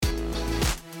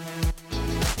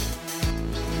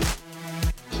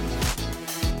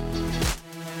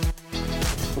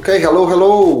Okay, hello,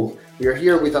 hello. We are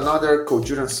here with another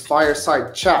Cojurance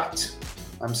Fireside chat.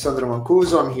 I'm Sandro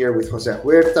Mancuso. I'm here with Jose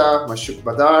Huerta, Mashuk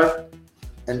Badar,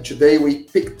 and today we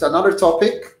picked another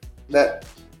topic that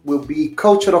will be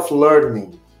culture of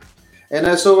learning. And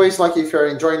as always, like if you're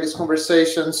enjoying these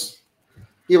conversations,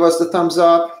 give us the thumbs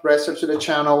up, register to the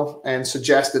channel, and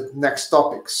suggest the next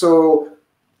topic. So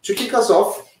to kick us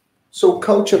off,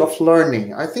 culture of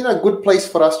learning. I think a good place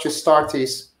for us to start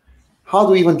is how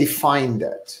do we even define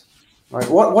that? Right?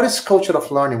 What is culture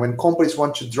of learning when companies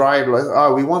want to drive,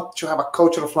 we want to have a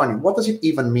culture of learning? What does it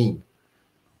even mean?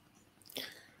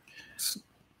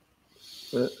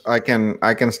 I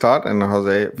can start, and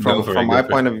Jose, from my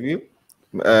point of view,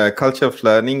 culture of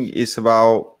learning is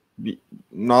about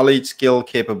knowledge, skill,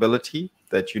 capability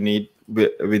that you need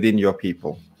within your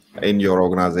people, in your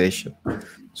organization.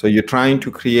 So you're trying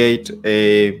to create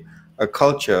a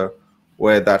culture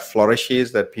where that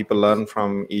flourishes, that people learn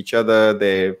from each other,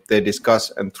 they discuss,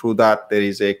 and through that there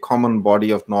is a common body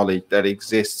of knowledge that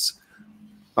exists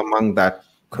among that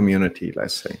community,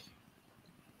 let's say.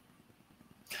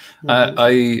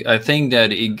 I think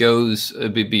that it goes a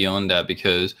bit beyond that,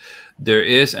 because there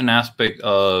is an aspect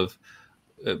of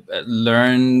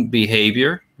learned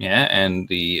behavior, and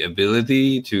the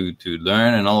ability to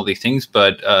learn and all these things,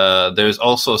 but there's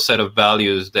also a set of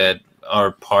values that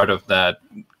are part of that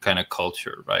kind of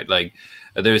culture, right? Like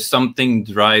there's something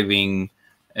driving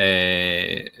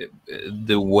the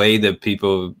way that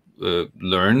people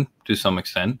learn to some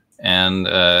extent, and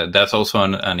that's also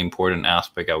an important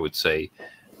aspect, I would say,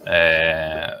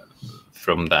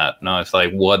 from that. Now it's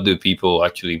like, what do people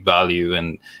actually value,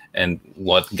 and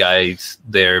what guides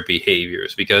their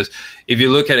behaviors? Because if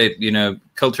you look at it,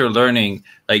 cultural learning,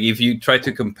 like if you try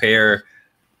to compare,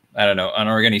 I don't know, an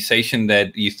organization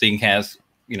that you think has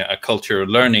a culture of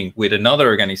learning with another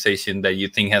organization that you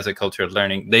think has a culture of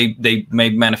learning, they may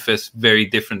manifest very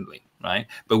differently, right?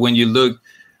 But when you look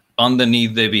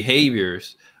underneath the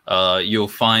behaviors, you'll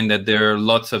find that there are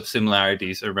lots of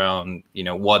similarities around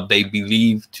what they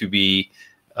believe to be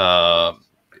the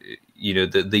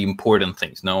important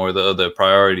things, or the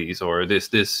priorities, or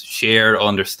this shared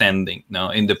understanding,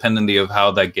 independently of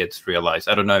how that gets realized.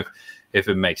 I don't know if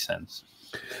it makes sense.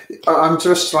 I'm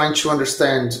just trying to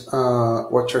understand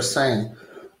what you're saying,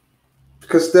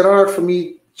 because there are, for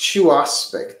me, two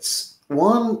aspects.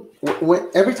 One,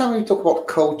 every time we talk about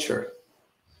culture,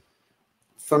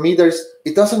 for me,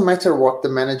 it doesn't matter what the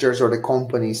managers or the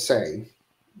companies say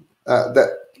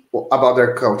about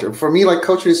their culture. For me, like,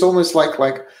 culture is almost like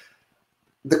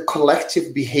the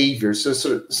collective behavior. So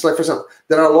it's like, for example,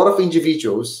 there are a lot of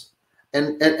individuals,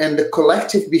 and the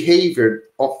collective behavior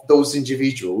of those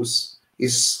individuals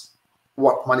is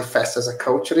what manifests as a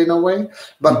culture in a way,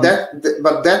 but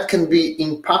that can be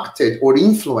impacted or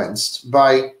influenced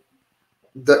by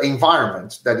the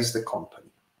environment that is the company.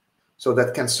 So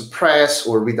that can suppress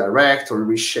or redirect or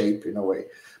reshape in a way.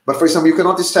 But for example, you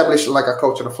cannot establish like a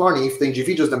culture of learning if the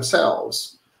individuals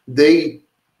themselves, it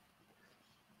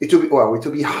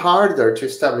will be harder to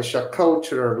establish a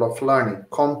culture of learning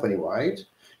company-wide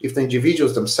if the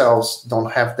individuals themselves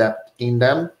don't have that in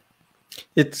them.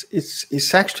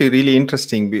 It's actually really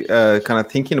interesting, kind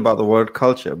of thinking about the word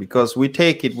culture, because we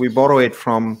borrow it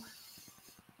from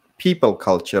people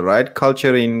culture, right?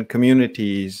 Culture in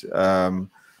communities.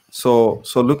 So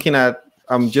looking at,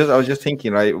 I was just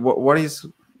thinking, right? What is,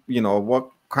 what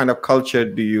kind of culture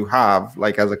do you have,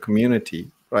 like, as a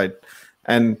community, right?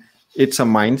 And it's a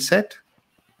mindset.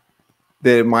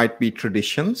 There might be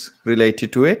traditions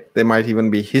related to it. There might even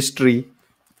be history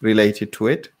related to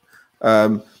it.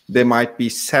 There might be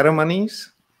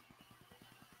ceremonies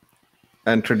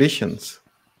and traditions,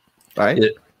 right?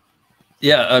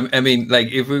 Yeah. I mean,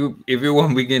 like if we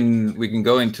want, we can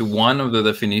go into one of the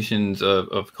definitions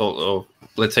of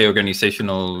let's say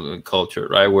organizational culture,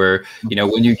 right? Where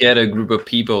when you get a group of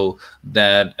people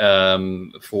that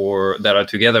are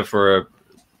together for a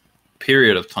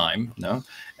period of time,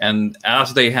 and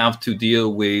as they have to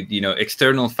deal with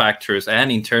external factors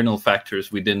and internal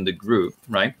factors within the group,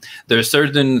 right? There are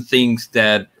certain things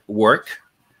that work,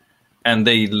 and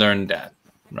they learn that,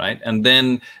 right? And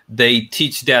then they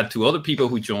teach that to other people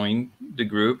who join the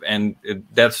group, and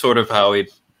that's sort of how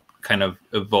it kind of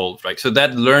evolved, right? So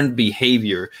that learned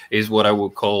behavior is what I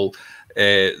would call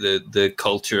the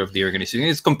culture of the organization.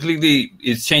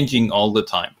 It's changing all the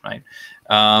time, right?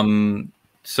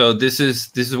 So this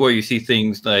is where you see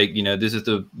things like, this is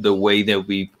the way that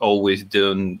we've always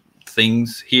done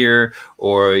things here,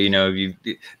 or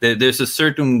there's a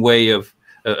certain way of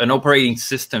an operating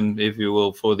system, if you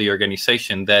will, for the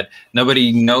organization that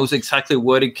nobody knows exactly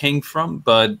what it came from,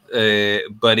 but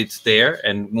it's there.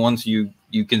 And once you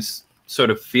you can sort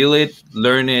of feel it,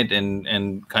 learn it,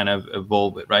 and kind of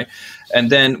evolve it, right? And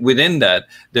then within that,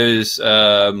 there's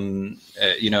Edgar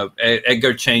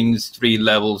Chain's 3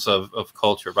 levels of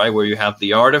culture, right? Where you have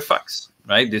the artifacts,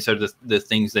 right? These are the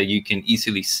things that you can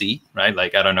easily see, right?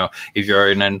 Like, I don't know, if you're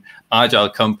in an agile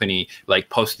company, like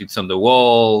post-its on the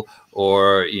wall,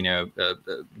 or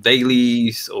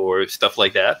dailies or stuff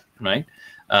like that, right?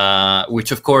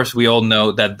 Which, of course, we all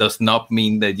know that does not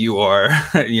mean that you are,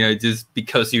 just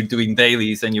because you're doing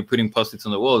dailies and you're putting post-its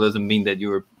on the wall doesn't mean that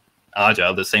you're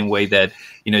agile. The same way that,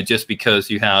 just because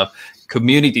you have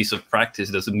communities of practice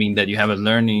doesn't mean that you have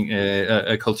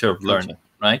a culture of learning,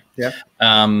 right? Yeah.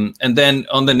 And then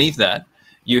underneath that,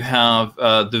 you have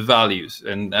the values.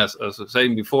 And as I was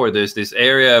saying before, there's this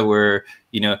area where,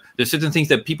 there's certain things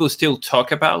that people still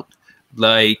talk about,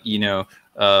 like,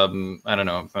 I don't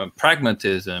know,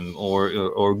 pragmatism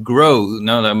or growth,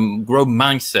 growth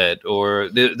mindset, or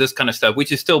this kind of stuff,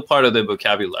 which is still part of the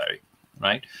vocabulary,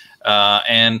 right?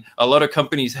 And a lot of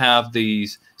companies have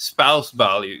these spouse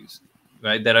values,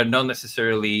 right, that are not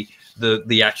necessarily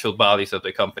the actual values of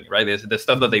the company, right? There's the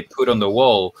stuff that they put on the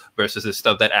wall versus the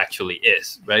stuff that actually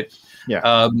is, right?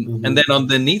 Yeah. And then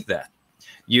underneath that,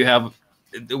 you have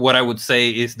what I would say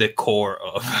is the core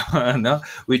of,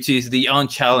 which is the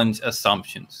unchallenged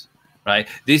assumptions, right?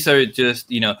 These are just,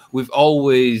 we've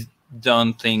always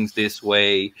done things this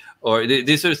way, or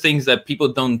these are things that people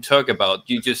don't talk about.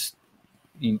 You just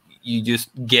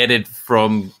get it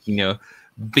from,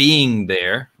 being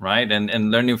there, right?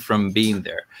 And learning from being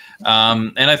there.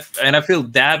 And I feel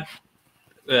that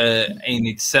in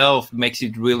itself makes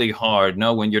it really hard,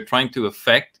 when you're trying to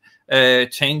affect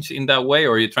change in that way,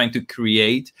 or you're trying to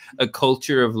create a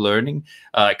culture of learning,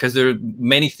 because there are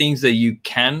many things that you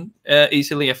can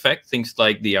easily affect, things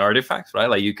like the artifacts, right?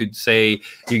 Like you could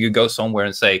go somewhere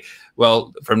and say,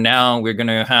 well, from now we're going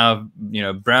to have,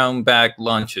 brown bag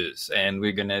lunches, and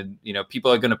we're going to,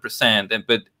 people are going to present,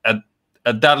 but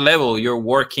at that level, you're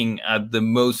working at the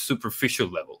most superficial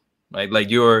level, right? Like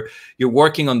you're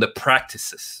working on the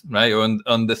practices, right? Or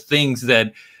on the things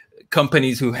that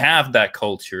companies who have that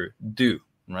culture do,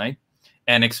 right?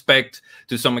 And expect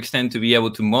to some extent to be able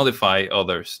to modify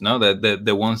others,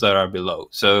 the ones that are below.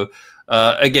 So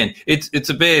again, it's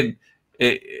a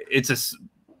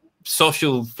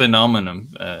social phenomenon,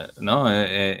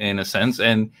 in a sense,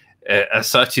 and as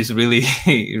such is really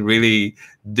really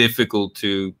difficult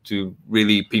to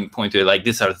really pinpoint it, like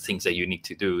these are the things that you need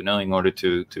to do in order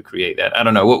to create that. I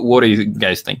don't know, what do you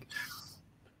guys think?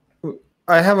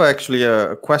 I have actually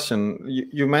a question.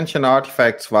 You mentioned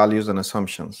artifacts, values, and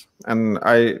assumptions, and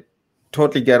I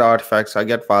totally get artifacts. I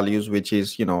get values, which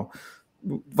is,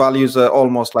 values are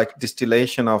almost like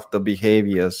distillation of the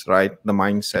behaviors, right? The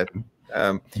mindset.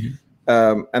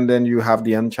 And then you have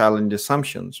the unchallenged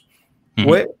assumptions.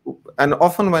 And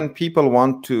often when people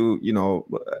want to,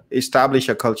 establish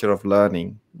a culture of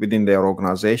learning within their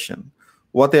organization,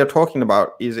 what they're talking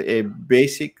about is a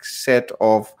basic set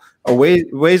of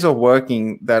ways of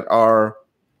working that are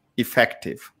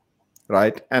effective,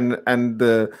 right? And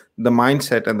the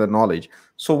mindset and the knowledge.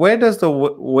 So where does the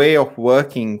way of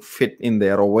working fit in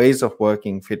there, or ways of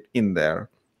working fit in there,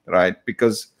 right?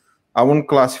 Because I wouldn't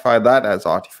classify that as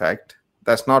artifact.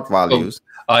 That's not values.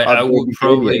 I would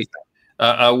probably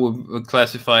I would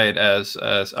classify it as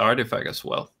artifact as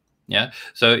well. Yeah.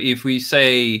 So if we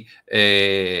say,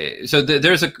 there's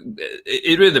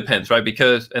it really depends, right?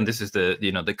 Because, and this is the,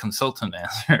 the consultant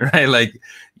answer, right? Like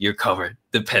you're covered,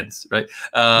 depends, right?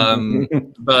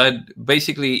 But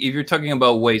basically, if you're talking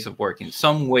about ways of working,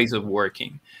 some ways of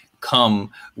working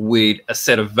come with a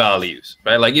set of values,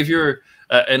 right? Like if you're,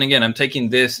 and again, I'm taking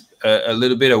this a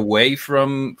little bit away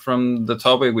from the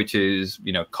topic, which is,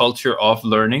 culture of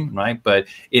learning, right? But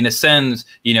in a sense,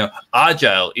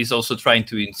 agile is also trying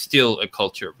to instill a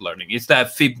culture of learning. It's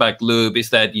that feedback loop. It's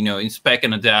that, inspect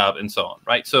and adapt and so on,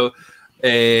 right? So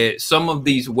some of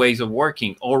these ways of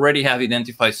working already have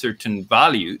identified certain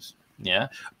values, yeah?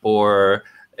 Or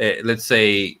let's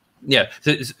say,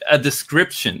 a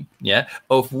description,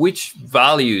 of which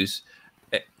values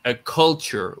a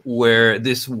culture where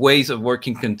these ways of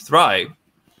working can thrive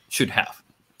should have.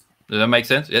 Does that make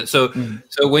sense? Yeah. So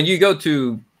when you go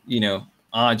to,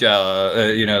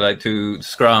 agile, like to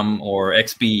Scrum or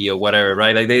XP or whatever,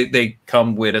 right? Like they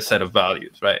come with a set of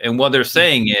values, right? And what they're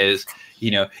saying is,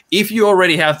 if you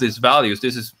already have these values,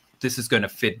 this is going to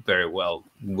fit very well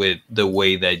with the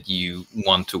way that you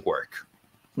want to work.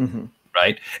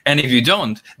 Right? And if you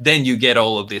don't, then you get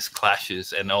all of these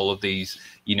clashes and all of these,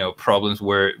 problems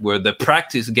where the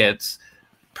practice gets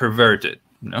perverted,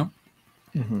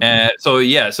 so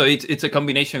it's a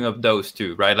combination of those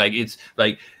two, right? Like it's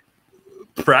like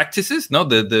practices. No,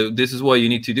 this is what you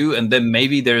need to do, and then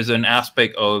maybe there's an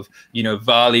aspect of, you know,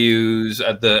 values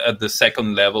at the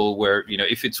second level, where, you know,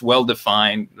 if it's well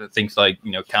defined, things like,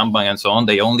 you know, Kanban and so on,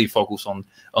 they only focus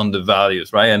on the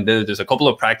values, right? And there's a couple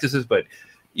of practices, but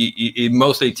it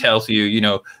mostly tells you, you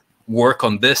know, work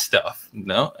on this stuff,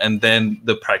 no, and then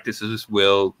the practices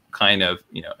will kind of,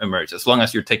 you know, emerge as long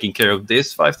as you're taking care of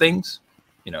these 5 things,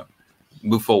 you know,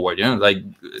 move forward, you know, like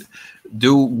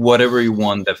do whatever you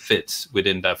want that fits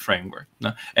within that framework,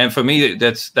 no? And for me,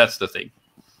 that's the thing.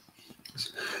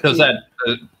 Does that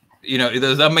you know,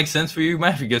 does that make sense for you,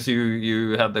 Matt? Because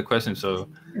you have the question, so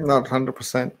not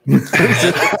 100%.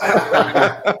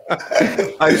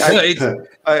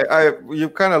 You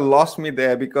kind of lost me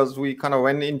there, because we kind of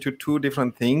went into 2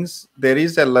 different things. There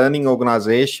is a learning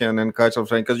organization and culture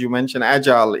of learning, because you mentioned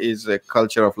agile is a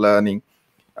culture of learning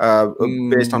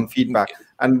based on feedback,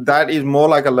 and that is more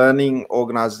like a learning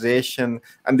organization.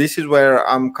 And this is where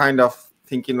I'm kind of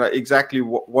thinking, like, exactly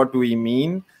what do we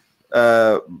mean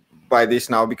by this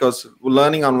now, because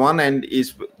learning on one end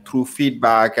is through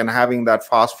feedback and having that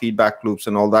fast feedback loops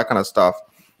and all that kind of stuff,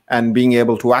 and being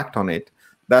able to act on it.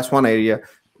 That's one area.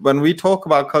 When we talk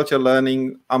about culture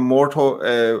learning, I'm more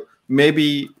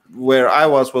maybe where I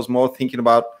was more thinking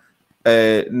about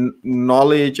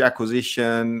knowledge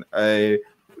acquisition,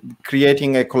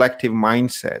 creating a collective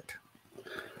mindset,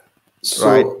 So,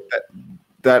 right?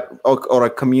 That or a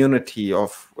community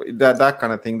of that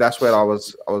kind of thing. That's where I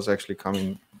was actually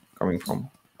coming from.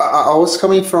 I was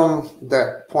coming from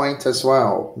that point as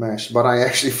well, Mesh, but I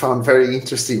actually found very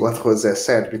interesting what Jose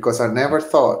said, because I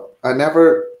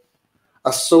never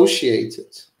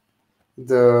associated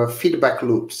the feedback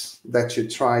loops that you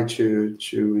try to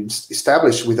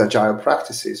establish with agile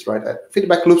practices, right?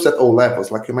 Feedback loops at all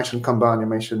levels, like you mentioned Kanban, you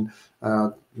mentioned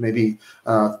maybe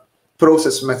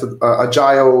process method,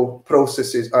 agile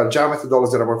processes, agile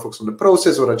methodologies that are more focused on the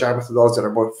process, or agile methodologies that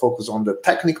are more focused on the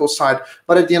technical side.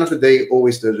 But at the end of the day,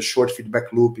 always the short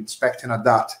feedback loop, inspect and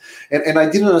adapt. And I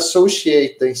didn't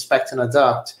associate the inspect and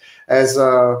adapt as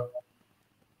a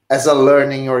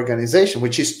learning organization,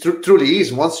 which is truly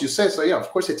is. Once you say so, yeah, of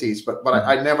course it is. But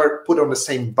I never put on the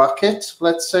same bucket,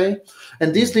 let's say.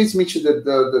 And this leads me to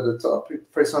the topic.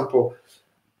 For example,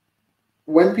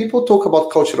 when people talk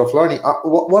about culture of learning,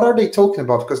 what are they talking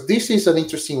about? Because this is an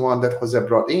interesting one that Jose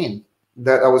brought in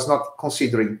that I was not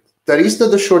considering. There is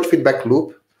the short feedback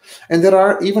loop, and there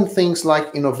are even things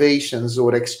like innovations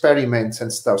or experiments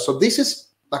and stuff. So this is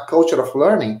a culture of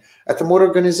learning at a more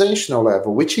organizational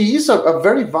level, which is a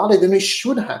very valid, and it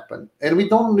should happen. And we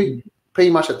don't really pay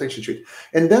much attention to it.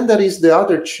 And then there is the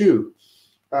other 2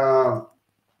 that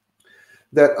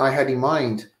I had in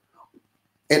mind.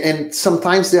 And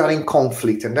sometimes they are in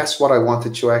conflict, and that's what I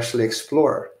wanted to actually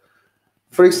explore.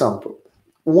 For example,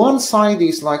 one side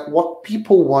is like what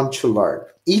people want to learn.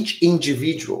 Each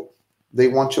individual, they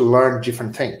want to learn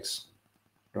different things,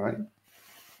 right?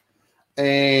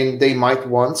 And they might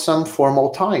want some formal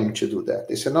time to do that.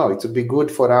 They say, no, it would be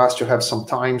good for us to have some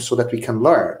time so that we can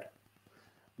learn.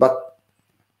 But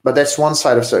that's one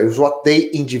side of it, is what they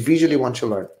individually want to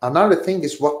learn. Another thing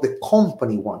is what the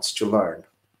company wants to learn.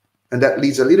 And that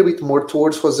leads a little bit more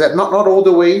towards Jose, not all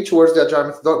the way towards the agile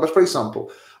methodology, but for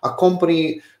example, a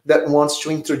company that wants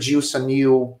to introduce a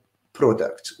new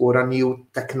product or a new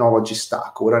technology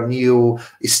stack or a new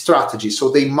strategy. So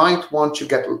they might want to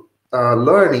get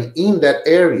learning in that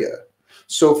area.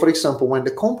 So for example, when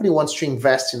the company wants to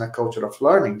invest in a culture of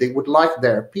learning, they would like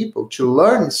their people to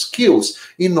learn skills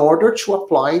in order to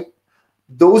apply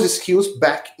those skills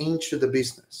back into the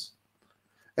business.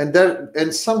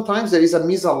 And sometimes there is a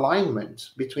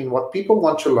misalignment between what people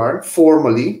want to learn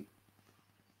formally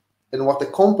and what the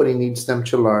company needs them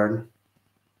to learn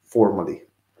formally.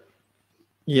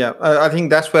 Yeah, I think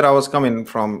that's where I was coming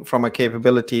from a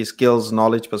capability, skills,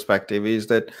 knowledge perspective, is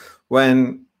that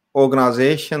when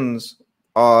organizations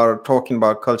are talking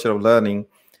about culture of learning,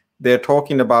 they're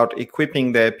talking about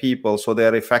equipping their people so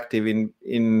they're effective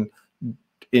in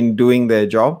doing their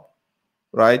job.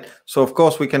 Right. So, of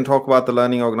course, we can talk about the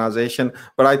learning organization,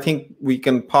 but I think we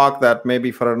can park that maybe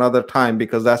for another time,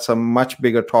 because that's a much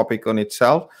bigger topic on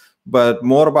itself, but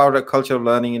more about a culture of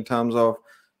learning in terms of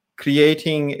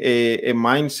creating a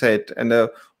mindset and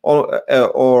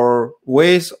or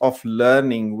ways of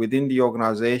learning within the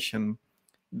organization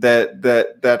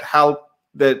that help.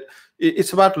 That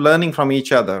it's about learning from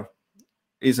each other,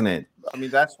 isn't it? I mean,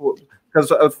 that's what,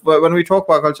 because when we talk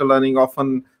about culture learning,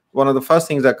 often one of the first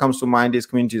things that comes to mind is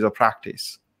communities of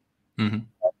practice. Mm-hmm.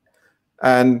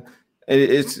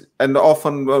 And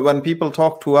often when people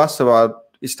talk to us about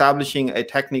establishing a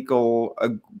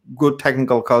good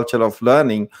technical culture of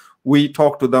learning, we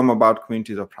talk to them about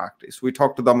communities of practice. We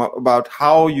talk to them about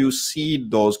how you seed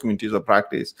those communities of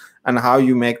practice and how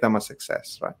you make them a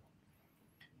success, right?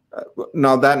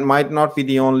 Now, that might not be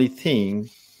the only thing,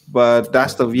 but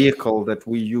that's the vehicle that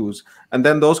we use. And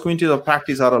then those communities of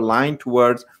practice are aligned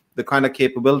towards the kind of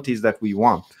capabilities that we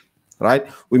want, right?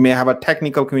 We may have a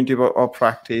technical community of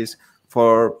practice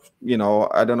for, you know,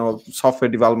 I don't know, software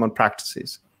development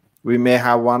practices. We may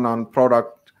have one on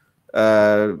product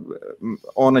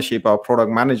ownership or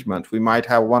product management. We might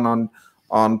have one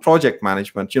on project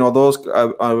management, you know, those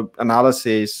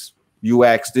analysis,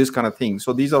 UX, this kind of thing.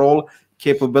 So these are all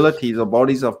capabilities or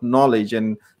bodies of knowledge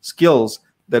and skills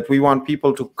that we want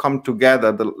people to come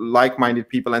together, the like-minded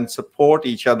people, and support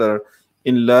each other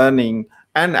in learning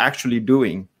and actually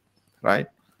doing, right?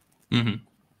 Mm-hmm.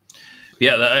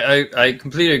 Yeah, I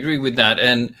completely agree with that.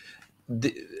 And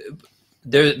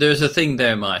there's a thing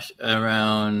there, Mash,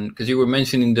 around, because you were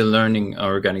mentioning the learning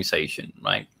organization,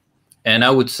 right? And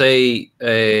I would say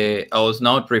I was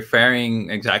not referring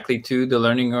exactly to the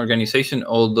learning organization,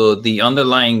 although the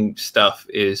underlying stuff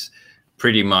is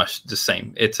pretty much the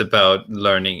same. It's about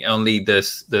learning. Only the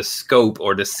scope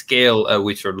or the scale at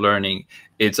which you're learning,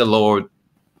 it's a lot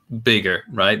bigger,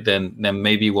 right, than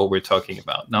maybe what we're talking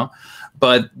about, no?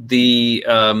 But the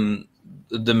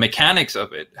mechanics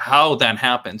of it, how that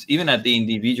happens, even at the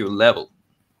individual level,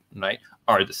 right,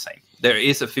 are the same. There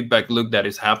is a feedback loop that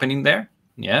is happening there.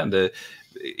 Yeah,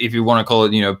 if you want to call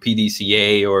it, you know,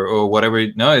 PDCA or whatever.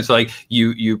 No, it's like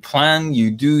you plan,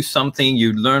 you do something,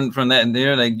 you learn from that, and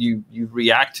then like you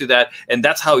react to that, and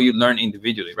that's how you learn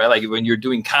individually, right? Like when you're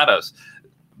doing katas,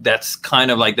 that's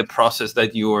kind of like the process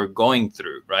that you're going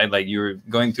through, right? Like you're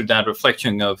going through that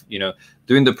reflection of, you know,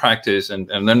 doing the practice and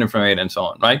learning from it and so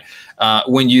on, right?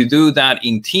 When you do that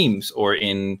in teams or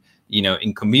in, you know,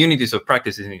 in communities of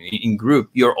practice, in group,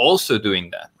 you're also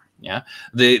doing that. Yeah.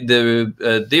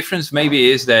 The difference maybe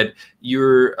is that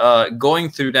you're going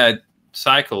through that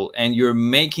cycle and you're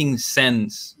making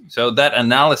sense. So that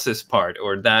analysis part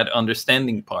or that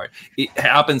understanding part, it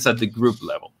happens at the group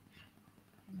level.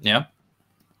 Yeah.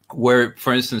 Where,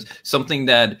 for instance, something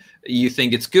that you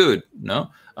think it's good, no,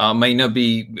 may not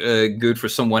be good for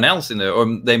someone else in there, or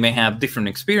they may have different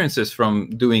experiences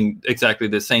from doing exactly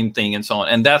the same thing and so on.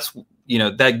 And that's, you know,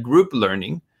 that group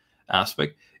learning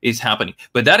aspect is happening.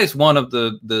 But that is one of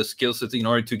the skill sets in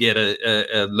order to get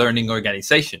a learning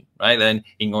organization, right? And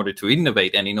in order to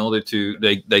innovate and in order to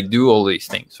like do all these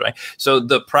things, right? So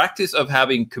the practice of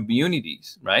having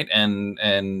communities, right?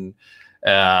 And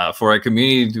for a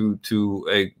community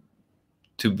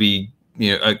to be,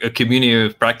 you know, a community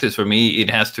of practice, for me, it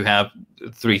has to have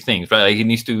three things, right? Like it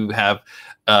needs to have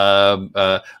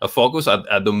a focus,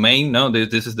 a domain. No,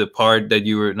 this is the part that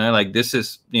you were, you know, like this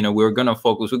is, you know, we're gonna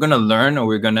focus, we're gonna learn, or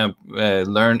we're gonna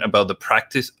learn about the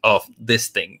practice of this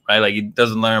thing, right? Like it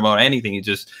doesn't learn about anything. It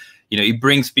just, you know, it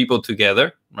brings people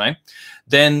together, right?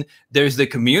 Then there's the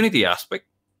community aspect,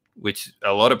 which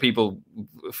a lot of people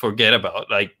forget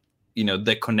about, like, you know,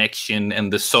 the connection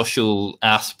and the social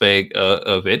aspect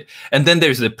of it. And then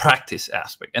there's the practice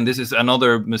aspect. And this is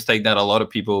another mistake that a lot of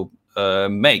people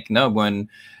make, no? When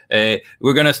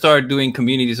we're going to start doing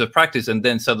communities of practice, and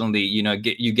then suddenly, you know,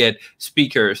 you get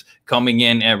speakers coming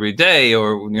in every day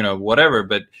or, you know, whatever,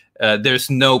 but there's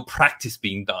no practice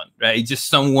being done, right? It's just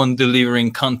someone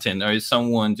delivering content, or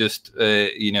someone just,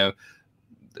 you know,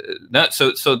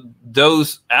 so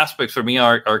those aspects for me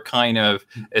are kind of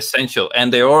essential,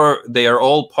 and they are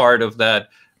all part of that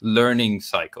learning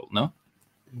cycle, no?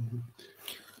 Mm-hmm.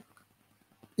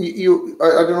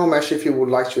 I don't know, Mesh, if you would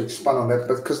like to expand on that,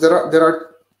 but because there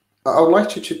are I would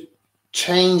like you to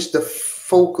change the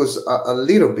focus a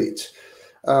little bit.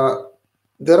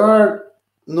 There are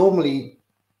normally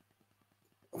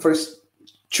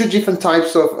two different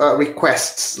types of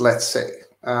requests, let's say,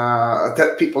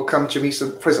 that people come to me.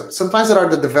 So, for example, sometimes there are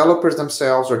the developers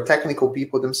themselves or technical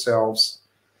people themselves,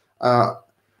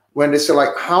 when they say,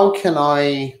 like, how can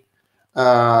I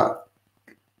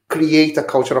create a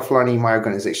culture of learning in my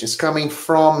organization? It's coming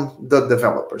from the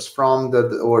developers, from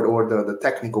the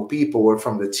technical people, or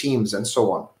from the teams and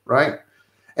so on, right?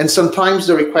 And sometimes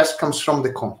the request comes from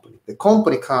the company. The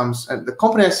company comes, and the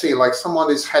company, I say, like,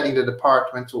 someone is heading the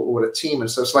department or a team,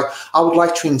 and so it's like, I would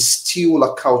like to instill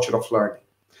a culture of learning.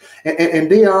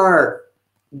 And they are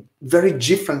very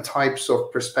different types of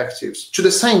perspectives to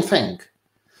the same thing,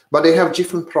 but they have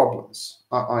different problems,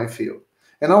 I feel.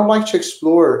 And I would like to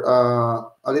explore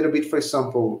a little bit, for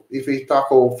example, if we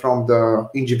tackle from the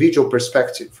individual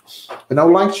perspective. And I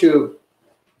would like to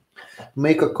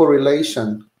make a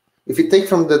correlation. If you take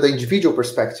from the individual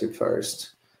perspective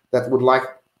first, that would like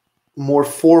more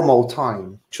formal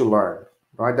time to learn,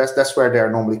 right? That's where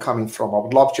they're normally coming from. I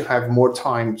would love to have more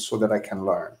time so that I can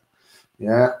learn.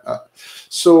 Yeah.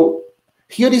 So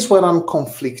here is where I'm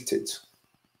conflicted.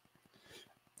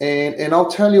 And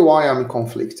I'll tell you why I'm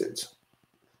conflicted.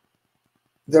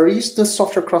 There is the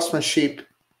software craftsmanship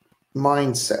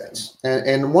mindset.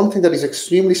 And one thing that is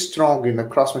extremely strong in the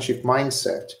craftsmanship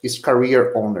mindset is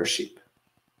career ownership,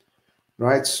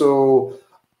 right? So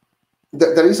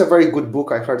there is a very good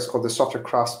book I've heard, it's called The Software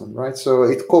Craftsman, right? So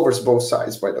it covers both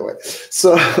sides, by the way.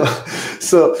 So,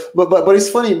 but it's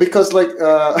funny because like...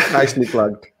 Nicely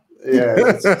plugged. Yeah,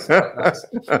 it's quite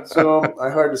nice. So I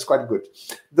heard it's quite good.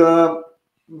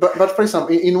 But for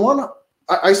example, in one,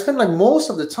 I spend like most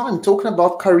of the time talking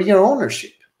about career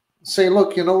ownership. Saying,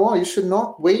 look, you know what, you should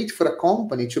not wait for a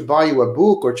company to buy you a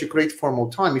book or to create formal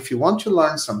time. If you want to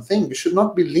learn something, you should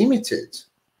not be limited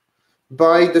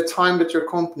by the time that your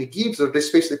company gives or the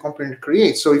space the company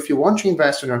creates. So if you want to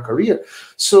invest in your career,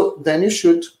 so then you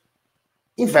should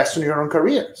invest in your own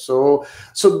career. So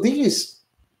this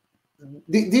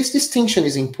distinction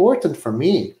is important for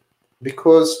me,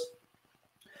 because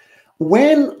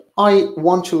when I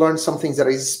want to learn something that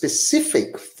is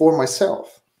specific for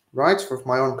myself, right, for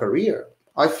my own career,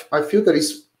 I feel that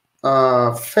it's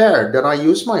fair that I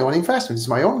use my own investments,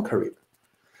 my own career.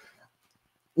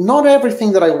 Not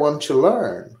everything that I want to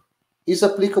learn is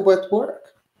applicable at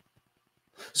work.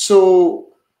 So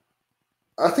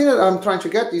I think that I'm trying to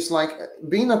get is like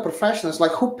being a professional is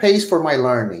like, who pays for my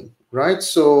learning, right?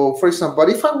 So for example,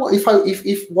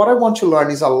 if what I want to learn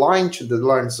is aligned to the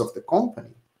learnings of the company,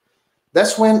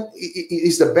 that's when it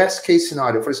is the best case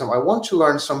scenario. For example, I want to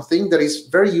learn something that is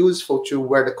very useful to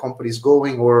where the company is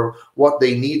going or what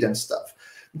they need and stuff.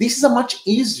 This is a much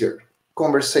easier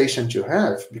conversation to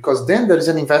have, because then there is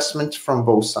an investment from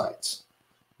both sides,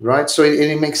 right? So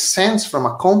it makes sense from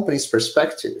a company's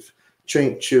perspective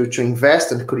to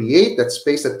invest and create that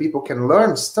space that people can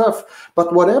learn stuff.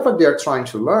 But whatever they're trying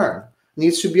to learn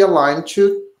needs to be aligned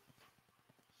to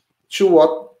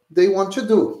what they want to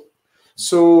do.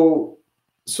 So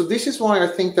this is why I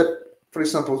think that, for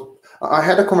example, I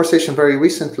had a conversation very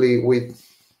recently with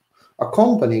a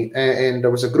company, and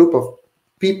there was a group of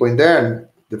people in there, and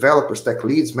developers, tech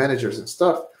leads, managers and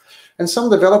stuff. And some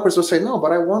developers will say, no,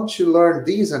 but I want to learn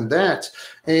these and that,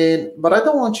 but I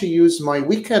don't want to use my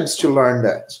weekends to learn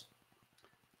that.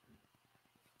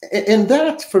 And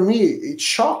that, for me, it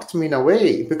shocked me in a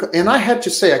way, and I had to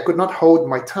say, I could not hold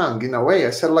my tongue in a way.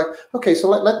 I said, like, okay, so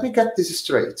let me get this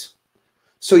straight.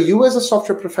 So you as a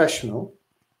software professional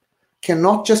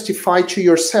cannot justify to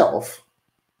yourself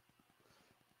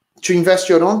to invest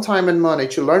your own time and money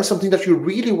to learn something that you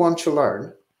really want to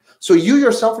learn. So you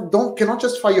yourself cannot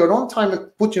justify your own time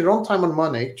and put your own time and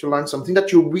money to learn something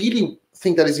that you really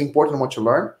think that is important and want to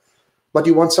learn, but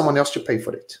you want someone else to pay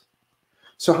for it.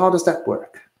 So how does that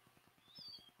work?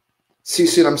 See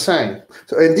what I'm saying?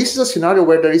 So, and this is a scenario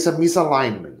where there is a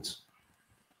misalignment.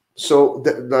 So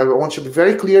I want to be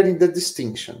very clear in the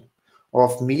distinction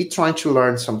of me trying to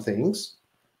learn some things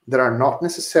that are not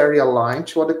necessarily aligned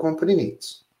to what the company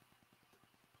needs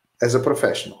as a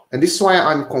professional. And this is why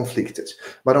I'm conflicted.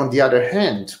 But on the other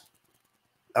hand,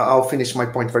 I'll finish my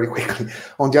point very quickly.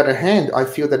 On the other hand, I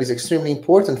feel that it's extremely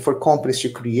important for companies to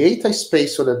create a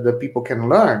space so that the people can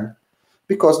learn,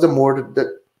 because the more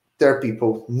that their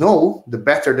people know, the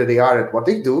better that they are at what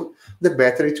they do, the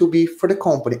better it will be for the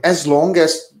company, as long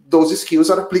as those skills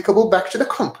are applicable back to the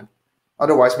company.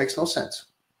 Otherwise, it makes no sense.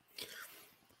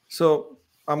 So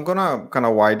I'm going to kind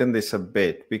of widen this a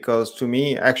bit, because to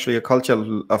me, actually, a culture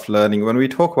of learning, when we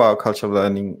talk about culture of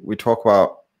learning, we talk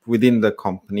about within the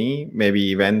company,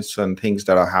 maybe events and things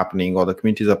that are happening, or the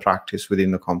communities of practice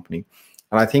within the company.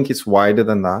 And I think it's wider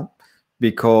than that,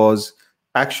 because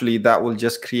actually that will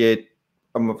just create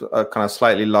a kind of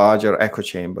slightly larger echo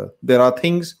chamber. There are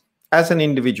things, as an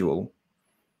individual,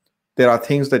 there are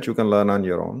things that you can learn on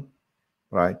your own,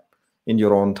 right? In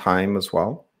your own time as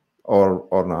well,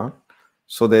 or not.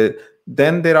 So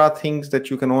then there are things that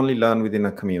you can only learn within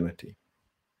a community,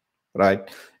 right?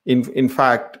 In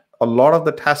fact, a lot of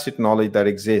the tacit knowledge that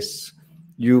exists,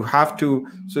 you have to.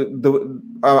 So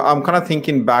I'm kind of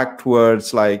thinking back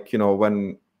towards, like,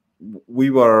 when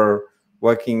we were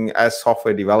working as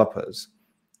software developers,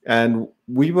 and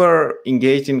we were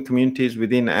engaged in communities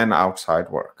within and outside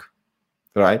work,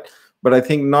 right? But I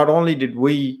think not only did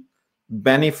we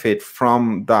benefit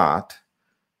from that,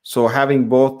 so having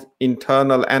both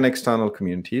internal and external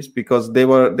communities, because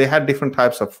they had different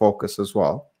types of focus as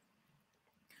well,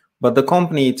 but the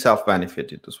company itself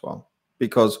benefited as well,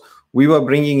 because we were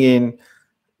bringing in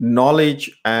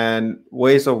knowledge and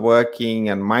ways of working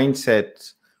and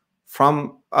mindsets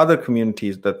from other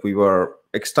communities that we were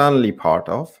externally part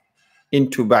of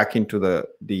back into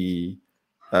the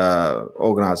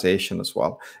organization as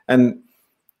well. And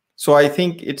so I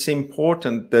think it's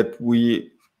important that we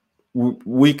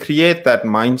create that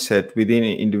mindset within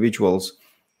individuals.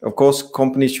 Of course,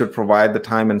 companies should provide the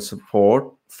time and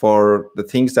support for the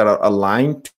things that are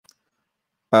aligned.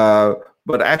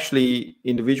 But actually,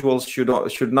 individuals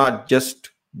should not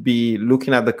just be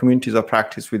looking at the communities of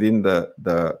practice within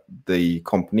the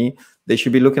company. They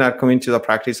should be looking at communities of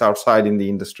practice outside in the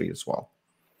industry as well.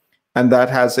 And that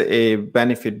has a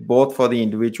benefit both for the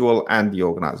individual and the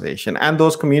organization and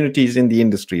those communities in the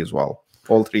industry as well.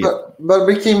 All three.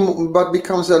 But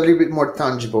becomes a little bit more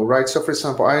tangible, right? So, for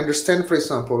example, I understand, for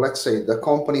example, let's say the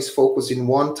companies focus in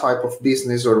one type of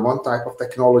business or one type of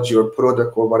technology or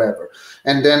product or whatever.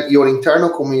 And then your internal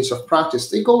communities of practice,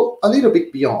 they go a little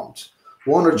bit beyond,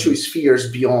 one or two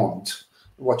spheres beyond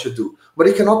what you do. But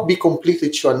it cannot be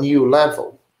completely to a new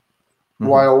level.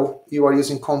 While you are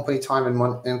using company time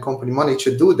and company money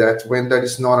to do that when that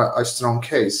is not a strong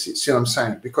case. You see what I'm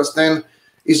saying? Because then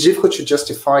it's difficult to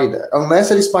justify that,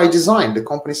 unless it is by design. The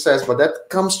company says, but that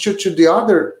comes to the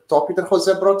other topic that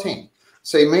Jose brought in.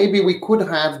 Say maybe we could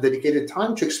have dedicated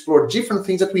time to explore different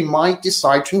things that we might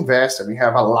decide to invest in. We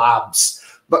have a labs,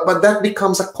 but that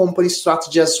becomes a company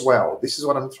strategy as well. This is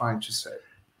what I'm trying to say.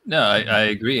 No, I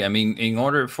agree. I mean, in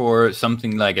order for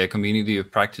something like a community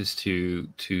of practice to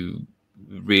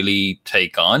really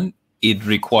take on, it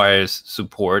requires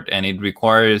support, and it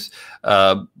requires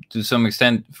to some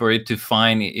extent for it to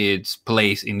find its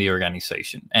place in the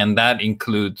organization, and that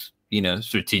includes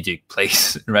strategic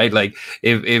place, right? Like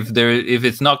if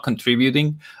it's not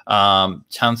contributing,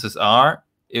 chances are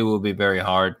it will be very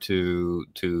hard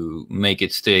to make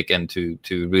it stick and to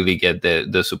really get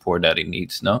the support that it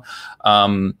needs.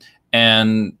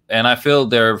 And I feel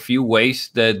there are a few ways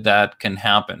that can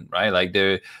happen, right? Like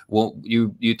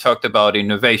you talked about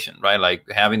innovation, right? Like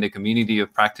having the community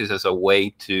of practice as a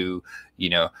way to,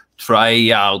 try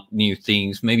out new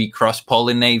things, maybe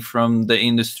cross-pollinate from the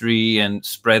industry and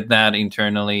spread that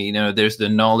internally. There's the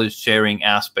knowledge sharing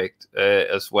aspect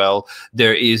as well.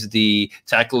 There is the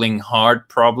tackling hard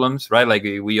problems, right? Like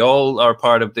we all are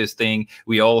part of this thing.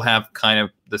 We all have kind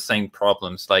of the same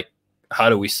problems, like how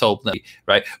do we solve them,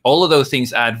 right? All of those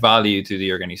things add value to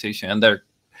the organization, and they're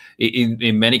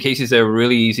in many cases they're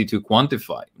really easy to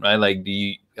quantify, right? Like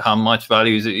how much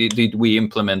value did we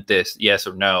implement this? Yes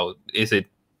or no? Is it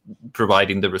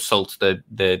providing the results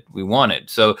that we wanted?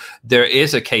 So there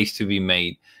is a case to be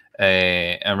made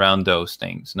around those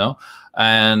things, no?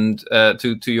 And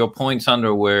to your point,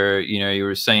 Sandro, where you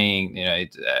were saying,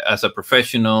 as a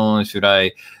professional, should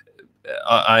I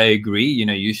agree.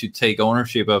 You should take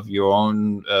ownership of your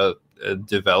own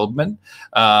development.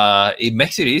 It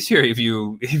makes it easier if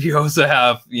you also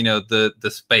have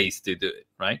the space to do it,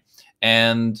 right?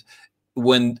 And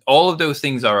when all of those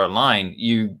things are aligned,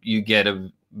 you get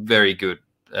a very good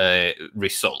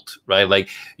result, right? Like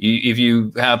if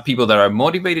you have people that are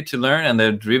motivated to learn and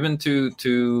they're driven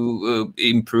to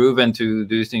improve and to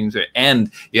do things, and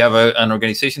you have an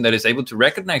organization that is able to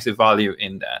recognize the value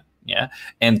in that,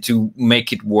 and to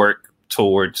make it work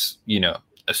towards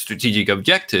a strategic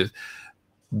objective,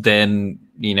 then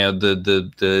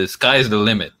the sky is the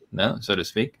limit, so to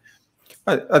speak.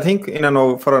 I think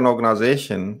for an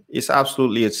organization, it's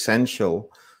absolutely essential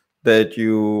that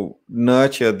you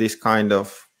nurture this kind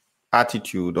of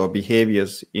attitude or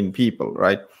behaviors in people,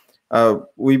 right?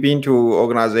 We've been to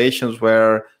organizations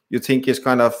where you think it's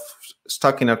kind of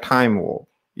stuck in a time warp.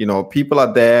 People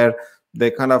are there,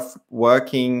 they're kind of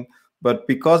working, but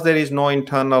because there is no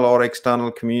internal or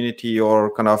external community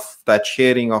or kind of that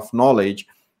sharing of knowledge,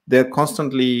 they're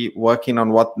constantly working on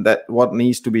what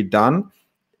needs to be done.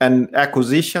 And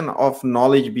acquisition of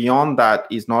knowledge beyond that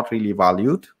is not really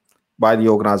valued by the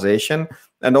organization,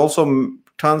 and also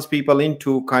turns people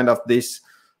into kind of this,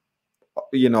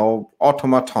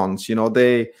 automatons.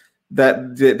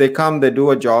 They come, they do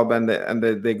a job, and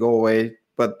they go away,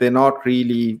 but they're not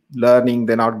really learning,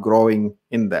 they're not growing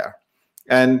in there.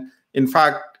 And in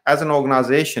fact, as an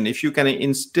organization, if you can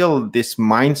instill this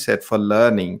mindset for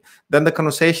learning, then the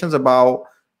conversations about,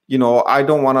 I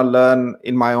don't want to learn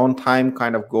in my own time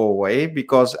kind of go away,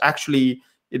 because actually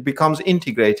it becomes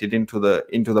integrated into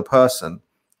the person.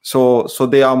 So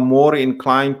they are more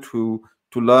inclined to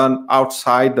learn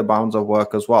outside the bounds of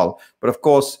work as well. But of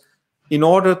course, in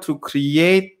order to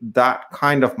create that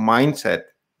kind of mindset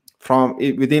from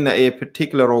within a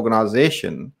particular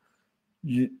organization,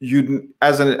 you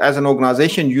as an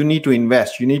organization, you need to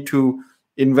invest. You need to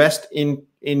invest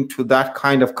into that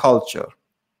kind of culture,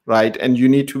 right? And you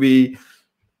need to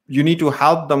you need to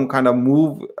help them kind of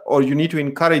move, or you need to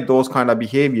encourage those kind of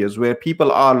behaviors where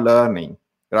people are learning,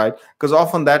 right? Because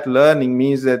often that learning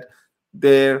means that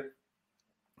they're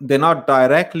not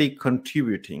directly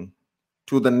contributing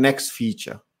to the next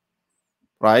feature,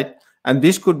 right? And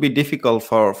this could be difficult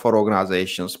for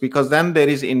organizations, because then there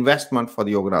is investment for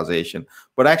the organization,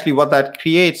 but actually what that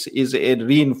creates is a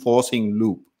reinforcing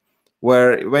loop,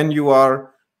 where when you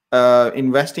are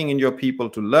investing in your people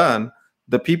to learn,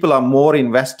 the people are more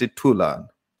invested to learn,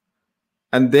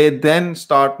 and they then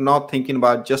start not thinking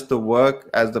about just the work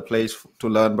as the place to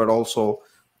learn, but also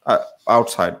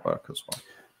outside work as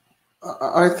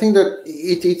well. I think that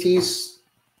it is,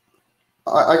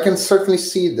 I can certainly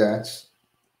see that.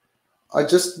 I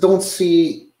just don't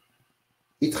see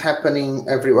it happening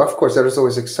everywhere. Of course, there is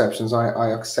always exceptions. I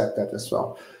accept that as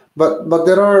well. But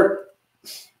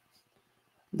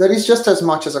there is just as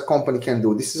much as a company can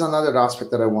do. This is another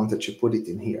aspect that I wanted to put it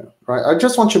in here, right? I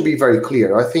just want to be very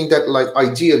clear. I think that, like,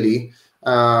 ideally,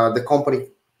 the company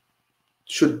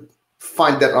should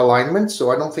find that alignment.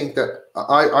 So I don't think that,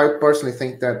 I personally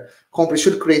think that companies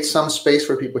should create some space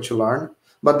for people to learn,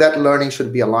 but that learning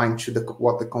should be aligned to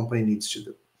what the company needs to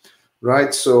do,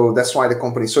 right? So that's why the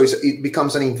company, so it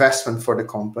becomes an investment for the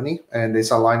company, and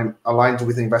it's aligned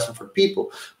with the investment for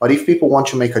people. But if people want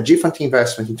to make a different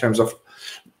investment in terms of,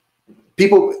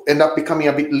 people end up becoming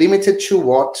a bit limited to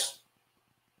what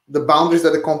the boundaries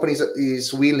that the company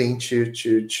is willing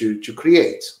to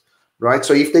create, right?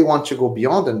 So if they want to go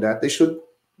beyond than that, they should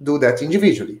do that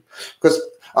individually. Because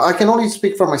I can only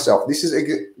speak for myself. This is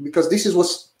because this is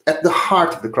what's at the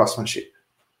heart of the craftsmanship,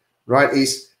 right?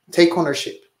 Is take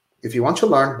ownership. If you want to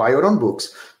learn, buy your own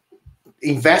books,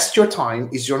 invest your time.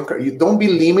 You don't be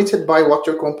limited by what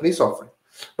your company is offering,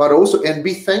 but also, and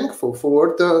be thankful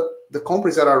for the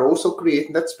companies that are also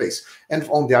creating that space. And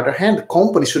on the other hand,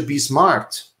 companies should be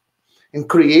smart in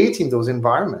creating those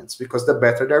environments, because the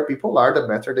better their people are, the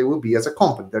better they will be as a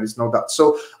company. There is no doubt.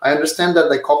 So I understand that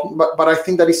but I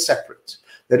think that is separate.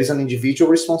 There is an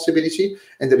individual responsibility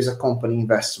and there is a company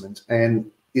investment, and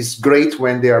it's great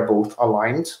when they are both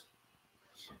aligned.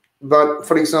 But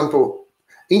for example,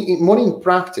 more in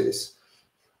practice,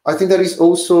 I think there is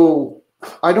also,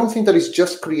 I don't think that it's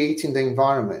just creating the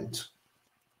environment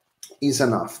is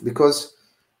enough, because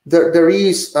there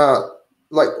is,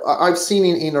 like I've seen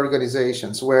in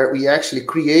organizations where we actually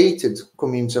created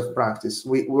communities of practice,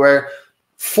 where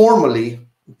formally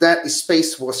that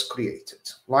space was created.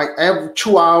 Like every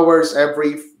 2 hours,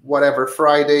 every whatever,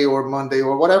 Friday or Monday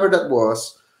or whatever that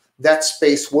was, that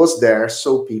space was there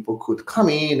so people could come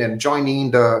in and join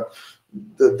in the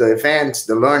events,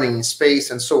 the learning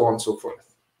space, and so on and so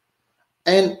forth.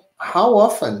 And how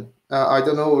often, I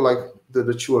don't know, like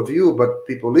the two of you, but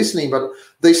people listening, but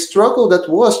the struggle that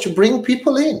was to bring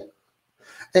people in.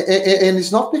 And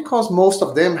it's not because most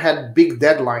of them had big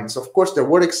deadlines. Of course, there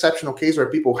were exceptional cases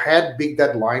where people had big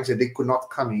deadlines and they could not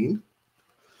come in.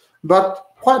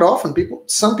 But quite often,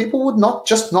 some people would not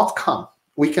come.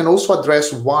 We can also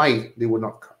address why they would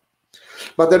not come.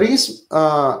 But there is,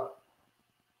 and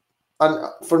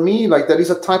for me, like there is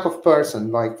a type of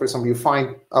person, like for example, you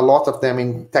find a lot of them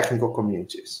in technical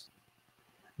communities.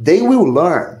 They will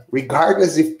learn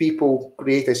regardless if people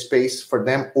create a space for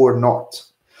them or not.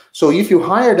 So if you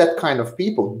hire that kind of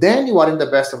people, then you are in the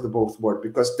best of the both worlds,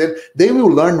 because then they will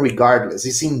learn regardless.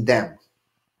 It's in them.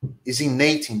 It's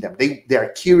innate in them. They are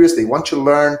curious. They want to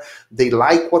learn. They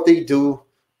like what they do.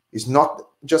 It's not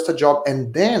just a job.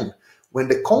 And then when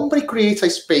the company creates a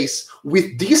space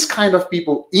with these kind of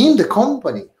people in the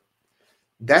company,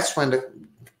 that's when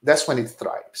it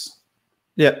thrives.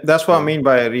 Yeah, that's what I mean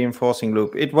by a reinforcing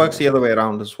loop. It works the other way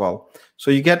around as well. So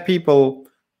you get people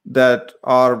that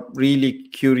are really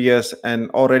curious and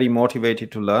already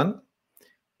motivated to learn.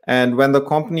 And when the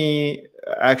company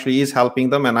actually is helping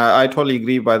them, and I totally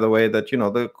agree, by the way, that,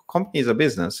 the company is a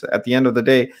business. At the end of the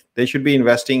day, they should be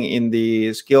investing in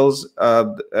the skills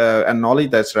and knowledge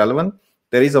that's relevant.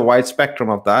 There is a wide spectrum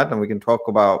of that, and we can talk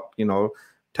about,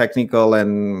 technical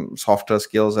and softer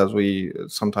skills as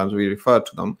sometimes we refer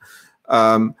to them.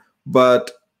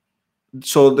 But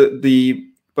for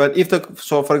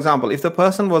example, if the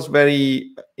person was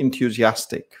very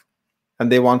enthusiastic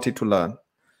and they wanted to learn,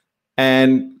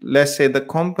 and let's say the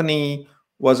company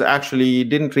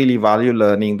didn't really value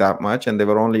learning that much, and they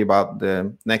were only about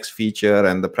the next feature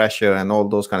and the pressure and all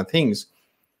those kind of things.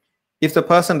 If the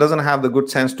person doesn't have the good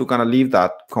sense to kind of leave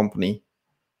that company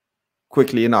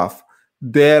quickly enough,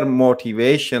 their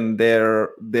motivation, their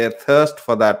thirst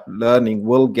for that learning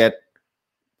will get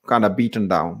kind of beaten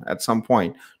down at some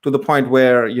point, to the point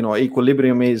where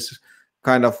equilibrium is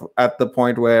kind of at the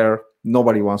point where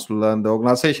Nobody wants to learn. The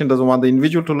organization doesn't want the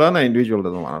individual to learn, and individual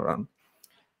doesn't want to learn.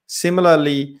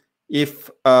 Similarly, if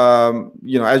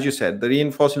as you said, the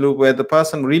reinforcing loop where the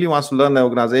person really wants to learn, the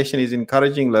organization is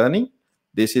encouraging learning,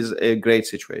 this is a great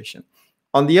situation.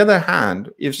 On the other hand,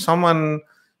 if someone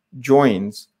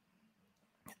joins,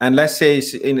 and let's say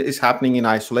it's happening in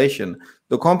isolation,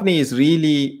 the company is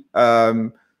really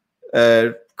kind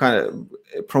of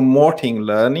promoting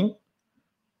learning,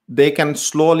 they can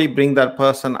slowly bring that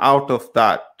person out of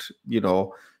that,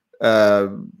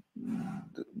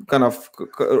 kind of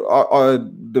or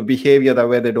the behavior that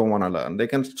where they don't want to learn. They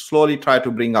can slowly try to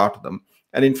bring out of them.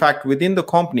 And in fact, within the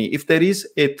company, if there is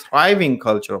a thriving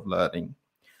culture of learning,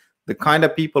 the kind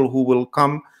of people who will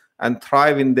come and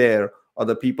thrive in there are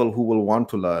the people who will want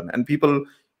to learn. And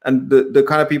the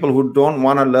kind of people who don't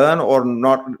want to learn or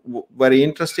not very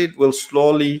interested will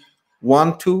slowly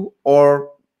want to,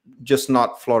 or just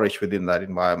not flourish within that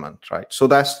environment, right? So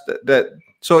that's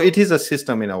so it is a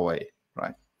system in a way,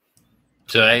 right?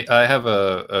 So I have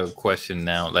a question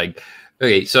now. Like,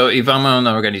 okay, so if I'm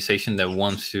an organization that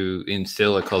wants to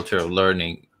instill a culture of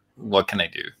learning, what can I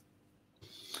do?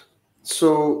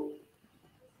 So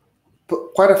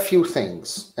quite a few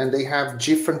things, and they have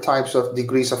different types of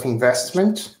degrees of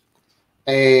investment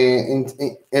and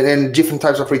different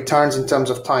types of returns in terms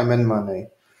of time and money.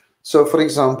 So for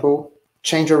example,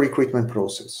 change your recruitment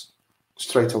process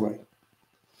straight away.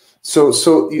 So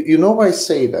you know why I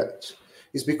say that?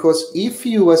 Is because if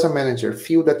you as a manager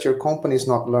feel that your company is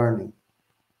not learning,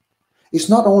 it's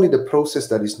not only the process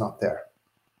that is not there.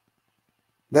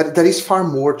 There is far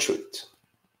more to it,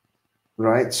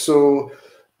 right? So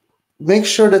make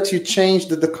sure that you change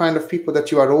the kind of people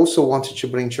that you are also wanting to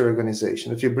bring to your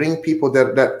organization. If you bring people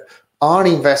that are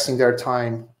investing their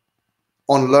time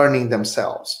on learning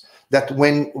themselves, that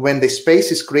when the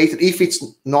space is created, if it's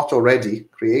not already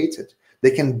created,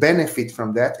 they can benefit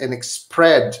from that and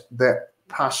spread that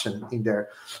passion in there.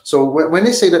 So when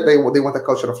they say that they want a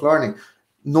culture of learning,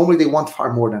 normally they want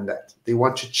far more than that. They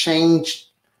want to change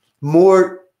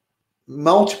multiple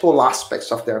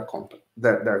aspects of their company,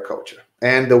 their culture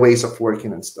and the ways of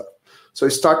working and stuff. So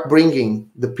you start bringing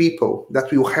the people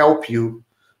that will help you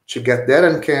to get there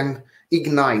and can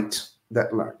ignite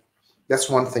that learning. That's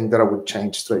one thing that I would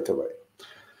change straight away.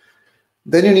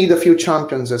 Then you need a few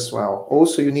champions as well.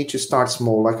 Also, you need to start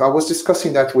small. Like I was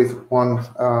discussing that with one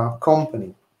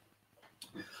company.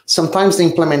 Sometimes the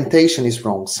implementation is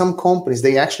wrong. Some companies,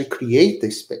 they actually create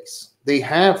this space. They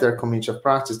have their community of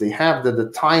practice. They have the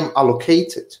time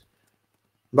allocated,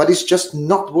 but it's just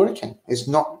not working. It's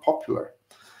not popular.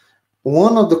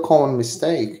 One of the common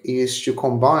mistakes is to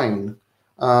combine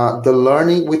the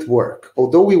learning with work.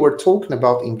 Although we were talking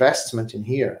about investment in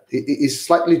here, it is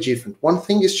slightly different. One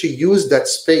thing is to use that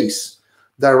space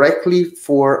directly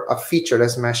for a feature,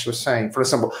 as Mesh was saying. For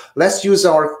example, let's use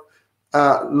our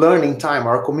learning time,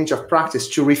 our community of practice,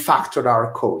 to refactor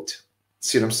our code.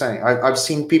 See what I'm saying? I've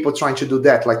seen people trying to do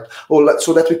that, like,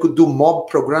 so that we could do mob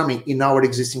programming in our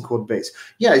existing code base.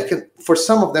 Yeah, you can. For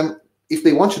some of them, if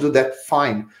they want to do that,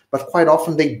 fine. But quite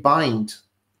often they bind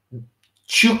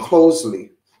too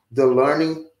closely the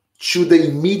learning to the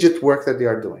immediate work that they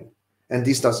are doing, and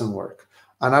this doesn't work.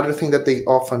 Another thing that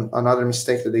another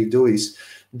mistake that they do is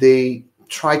they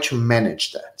try to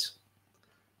manage that.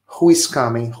 Who is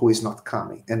coming, who is not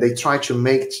coming, and they try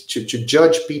to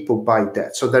judge people by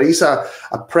that. So there is a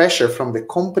pressure from the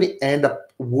company, and a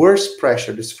worse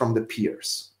pressure is from the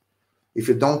peers. If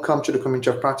you don't come to the community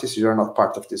of practice, you are not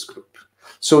part of this group.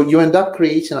 So you end up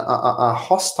creating a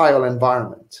hostile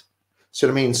environment. So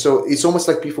what I mean, so it's almost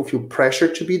like people feel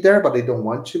pressure to be there, but they don't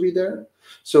want to be there.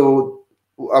 So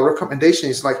our recommendation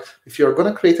is like, if you're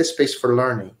going to create a space for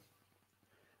learning,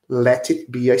 let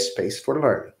it be a space for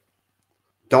learning.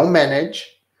 Don't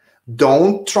manage.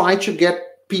 Don't try to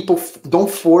get people. Don't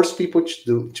force people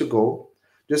to go.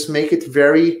 Just make it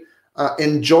very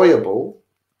enjoyable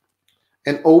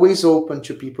and always open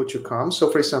to people to come. So,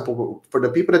 for example, for the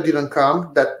people that didn't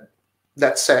come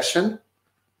that session,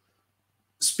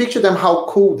 speak to them how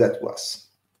cool that was.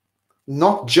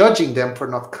 Not judging them for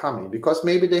not coming, because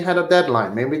maybe they had a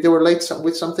deadline, maybe they were late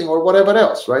with something or whatever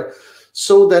else, right?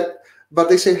 So that, but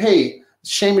they say, hey,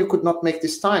 shame you could not make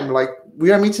this time. Like,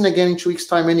 we are meeting again in 2 weeks'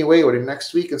 time anyway, or in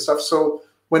next week and stuff. So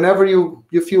whenever you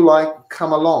feel like,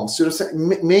 come along. So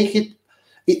make it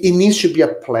needs to be a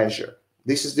pleasure.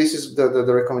 This is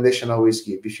the recommendation I always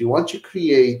give. If you want to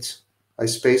create a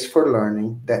space for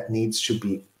learning, that needs to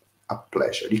be a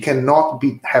pleasure. You cannot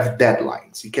have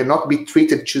deadlines. You cannot be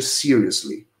treated too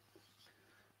seriously,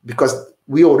 because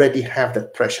we already have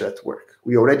that pressure at work.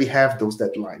 We already have those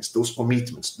deadlines, those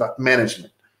commitments, that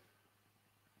management.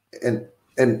 And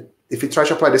If you try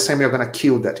to apply the same, you're going to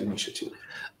kill that initiative.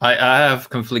 I have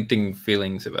conflicting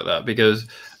feelings about that, because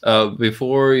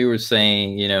before you were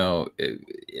saying,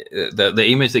 the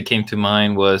image that came to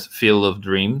mind was Field of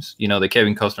Dreams, the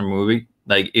Kevin Costner movie.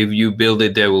 Like, if you build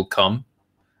it, they will come.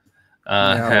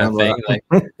 Kind of thing. Like,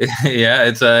 yeah,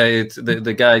 it's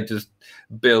the guy just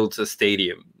builds a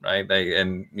stadium, right? Like,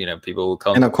 and people will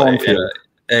come in a cornfield.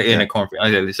 In a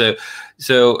cornfield.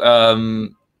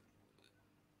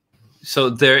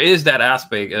 So there is that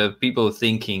aspect of people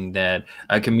thinking that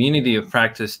a community of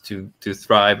practice to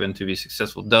thrive and to be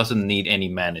successful doesn't need any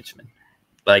management.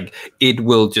 Like, it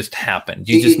will just happen.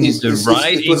 You just need the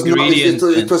right ingredients.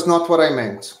 It was not what I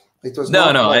meant. It was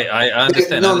I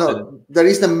understand. No. There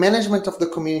is the management of the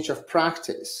community of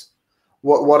practice.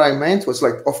 What I meant was,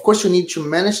 like, of course, you need to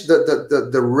manage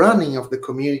the running of the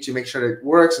community, make sure it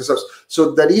works and stuff.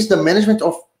 So that is the management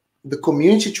of the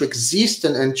community to exist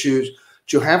and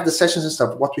to have the sessions and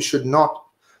stuff. What we should not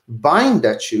bind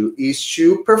that to is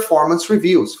to performance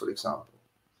reviews, for example,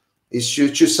 is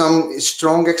to some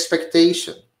strong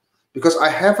expectation, because I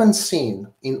haven't seen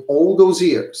in all those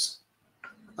years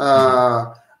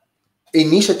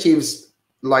initiatives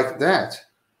like that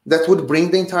would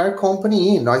bring the entire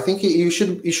company in. I think you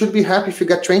should be happy if you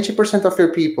get 20% of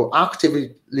your people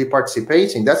actively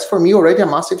participating. That's, for me, already a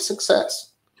massive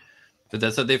success. But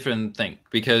that's a different thing,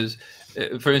 because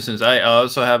for instance, I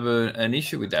also have an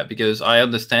issue with that, because I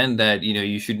understand that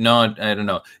you should not, I don't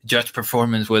know, judge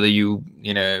performance whether you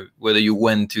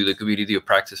went to the community of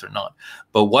practice or not.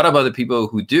 But what about the people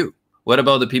who do? What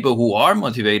about the people who are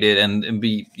motivated and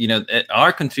be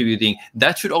are contributing?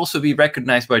 That should also be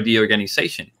recognized by the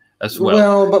organization as well.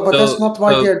 Well, but that's not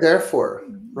what they're there for,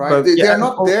 right? They're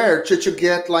not there to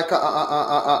get like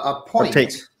a point.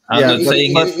 I'm not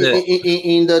saying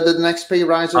in the next pay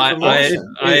rise or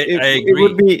promotion. I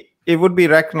agree. It would be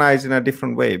recognized in a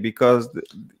different way, because the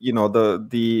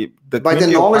by the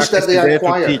knowledge that they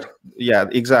acquire. Yeah,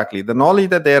 exactly. The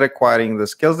knowledge that they're acquiring, the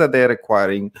skills that they're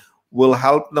acquiring, will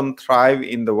help them thrive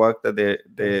in the work that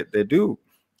they do,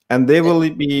 and they will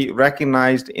be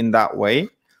recognized in that way.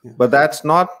 But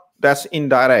that's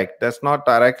indirect. That's not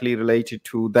directly related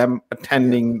to them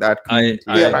attending that community.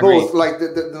 Both, like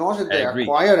the knowledge that they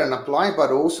acquire and apply, but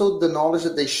also the knowledge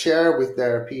that they share with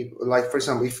their people. Like, for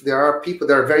example, if there are people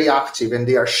that are very active and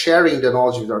they are sharing the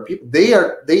knowledge with their people,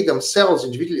 they themselves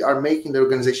individually are making the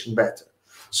organization better.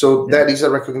 So that is a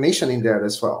recognition in there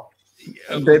as well.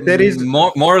 There is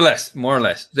more or less.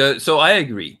 So I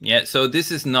agree. Yeah. So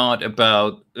this is not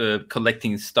about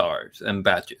collecting stars and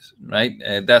badges, right?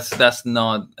 That's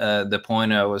not the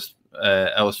point I was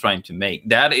trying to make.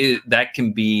 That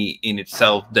can be in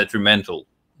itself detrimental,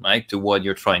 right, to what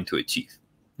you're trying to achieve.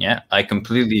 Yeah, I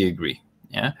completely agree.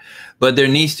 Yeah, but there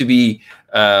needs to be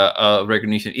a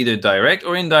recognition, either direct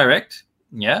or indirect.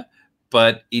 Yeah,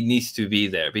 but it needs to be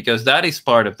there, because that is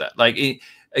part of that. Like,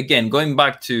 again, going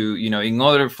back to, in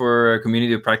order for a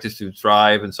community of practice to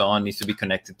thrive and so on, needs to be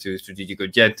connected to strategic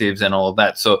objectives and all of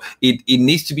that. So it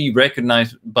needs to be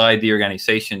recognized by the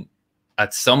organization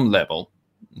at some level,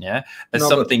 as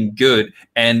something good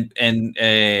and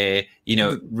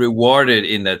rewarded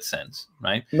in that sense,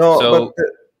 right?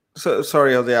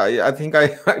 Sorry, Jose, I think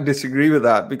I disagree with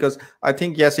that, because I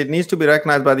think, yes, it needs to be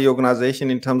recognized by the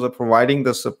organization in terms of providing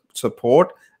the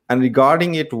support and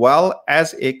regarding it well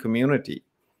as a community.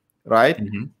 Right.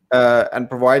 Mm-hmm. And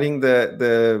providing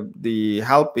the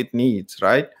help it needs,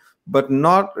 right, but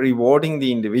not rewarding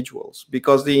the individuals,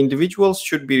 because the individuals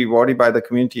should be rewarded by the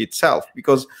community itself,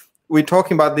 because we're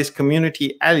talking about this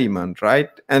community element, right?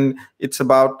 And it's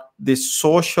about this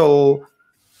social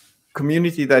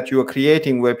community that you are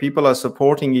creating, where people are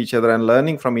supporting each other and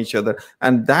learning from each other,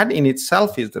 and that in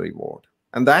itself is the reward.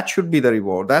 And that should be the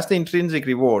reward. That's the intrinsic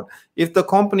reward. If the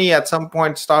company at some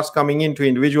point starts coming into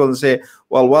individuals and say,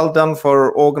 well done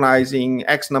for organizing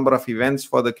X number of events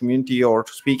for the community, or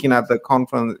speaking at the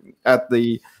conference, at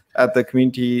the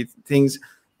community things,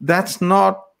 that's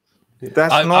not.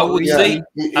 I would say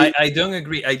I don't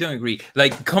agree.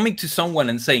 Like, coming to someone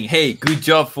and saying, "Hey, good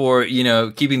job for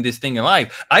keeping this thing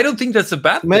alive." I don't think that's a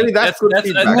bad thing. Maybe that's good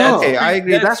feedback. Okay, I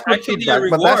agree. That's good feedback,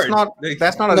 but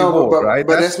that's not a reward, right?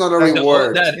 But that's not a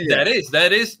reward. That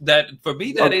is for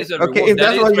me. That is a reward. Okay, if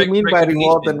that's what you mean by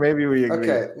reward, then maybe we agree.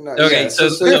 Okay. So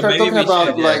if we're talking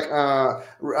about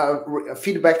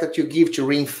feedback that you give to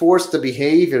reinforce the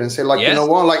behavior and say, like,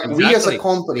 we as a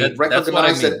company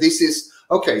recognize that this is.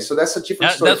 Okay, so that's a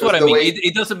different story. That's what I mean.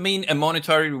 It doesn't mean a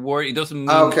monetary reward. It doesn't mean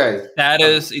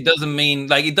status. It doesn't mean,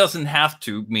 like, it doesn't have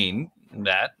to mean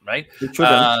that, right? It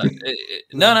shouldn't.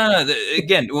 No.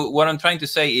 Again, what I'm trying to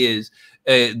say is,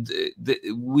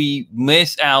 we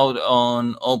miss out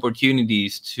on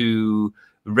opportunities to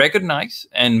recognize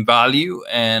and value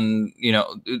and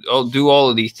do all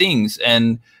of these things,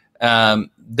 and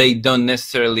they don't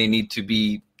necessarily need to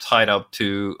be tied up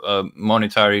to a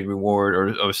monetary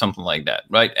reward or something like that,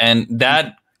 right? And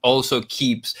that also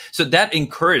keeps, so that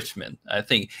encouragement, I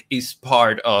think, is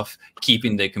part of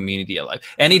keeping the community alive.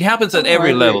 And it happens at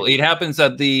every level. It happens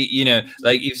at the,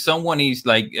 like if someone is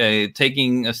like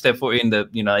taking a step forward in the,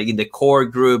 like in the core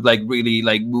group, like really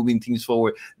like moving things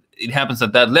forward, it happens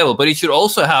at that level. But it should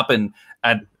also happen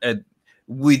at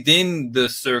within the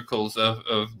circles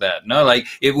of that. No, like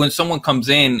when someone comes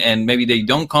in and maybe they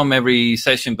don't come every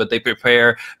session, but they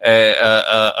prepare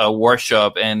a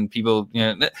workshop and people,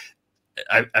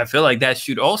 I feel like that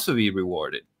should also be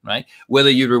rewarded, right? Whether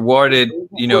you rewarded,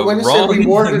 wrong,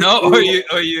 rewarded, no, or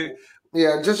you.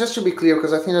 Yeah, just to be clear,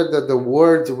 because I think that the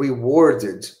word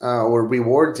rewarded or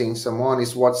rewarding someone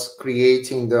is what's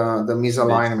creating the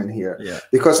misalignment here. Yeah.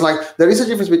 Because like there is a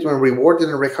difference between rewarded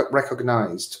and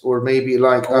recognized, or maybe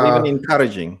like or even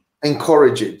encouraging.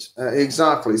 Encouraged,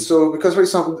 exactly. So because for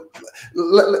example,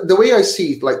 the way I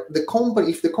see it, like the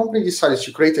company, if the company decides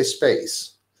to create a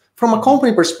space, from a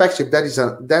company perspective, that's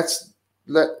an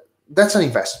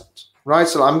investment. Right,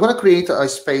 so I'm going to create a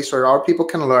space where our people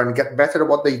can learn, get better at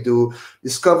what they do,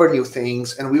 discover new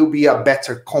things, and we'll be a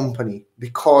better company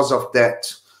because of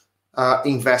that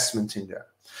investment in there.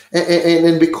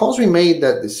 And because we made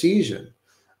that decision,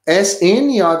 as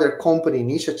any other company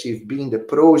initiative, being the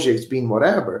projects, being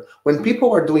whatever, when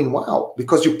people are doing well,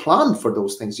 because you plan for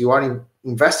those things, you are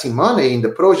investing money in the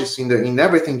projects, in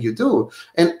everything you do,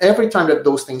 and every time that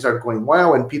those things are going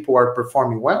well and people are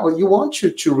performing well, you want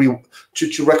to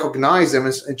recognize them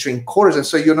and to encourage them.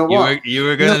 So you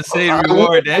were gonna say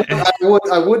reward.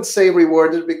 I would say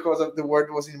rewarded because of the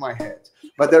word was in my head,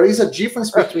 but there is a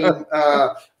difference between,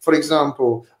 for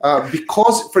example,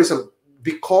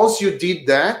 because you did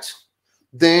that,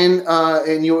 then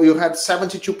and you had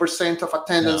 72% of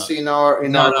attendance in our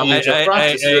community of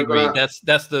practice. I agree.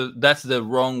 That's the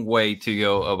wrong way to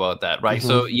go about that, right? Mm-hmm.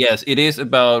 So yes, it is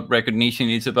about recognition.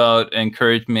 It's about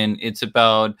encouragement. It's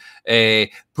about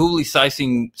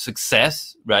publicizing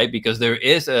success, right? Because there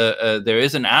is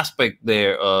an aspect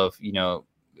there of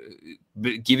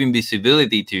giving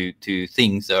visibility to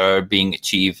things that are being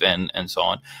achieved and so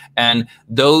on. And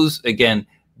those again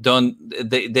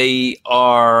they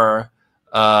are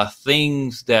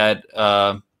things that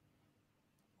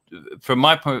from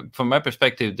my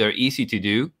perspective, they're easy to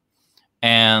do,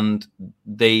 and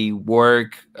they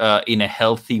work in a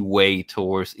healthy way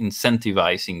towards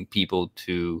incentivizing people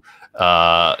to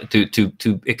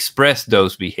express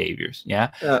those behaviors. Yeah.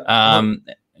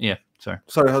 Sorry,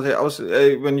 Jose. I was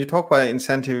when you talk about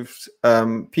incentives,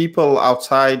 people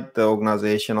outside the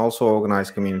organization also organize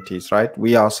communities, right?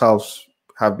 We ourselves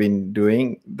have been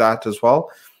doing that as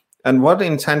well. And what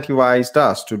incentivized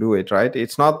us to do it, right?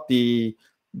 It's not the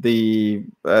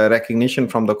recognition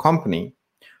from the company,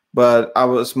 but I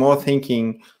was more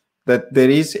thinking that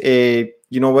there is a,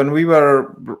 when we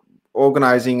were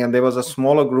organizing and there was a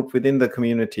smaller group within the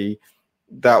community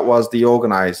that was the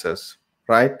organizers,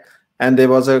 right? And there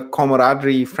was a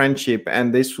camaraderie, friendship,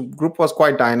 and this group was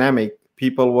quite dynamic.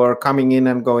 People were coming in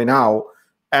and going out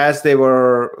as they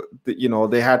were,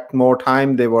 they had more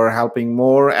time, they were helping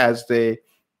more as they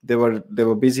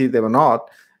were busy, they were not.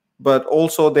 But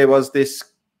also there was this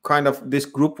this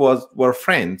group were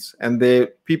friends, and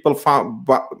people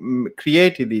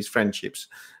created these friendships.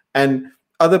 And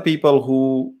other people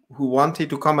who wanted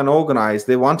to come and organize,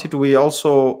 they wanted to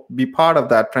also be part of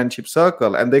that friendship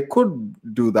circle, and they could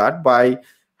do that by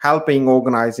helping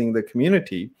organizing the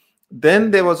community.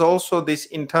 Then there was also this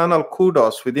internal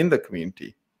kudos within the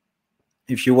community.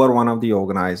 If you were one of the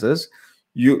organizers,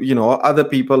 other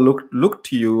people look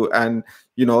to you, and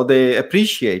they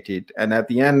appreciate it. And at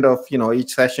the end of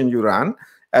each session you ran,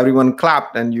 everyone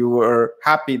clapped, and you were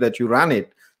happy that you ran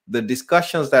it. The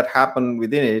discussions that happened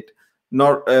within it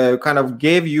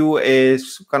gave you a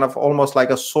almost like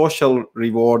a social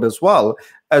reward as well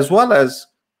as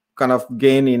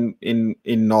gain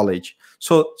in knowledge.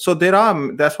 So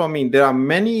that's what I mean. There are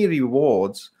many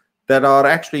rewards that are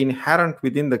actually inherent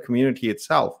within the community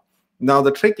itself. Now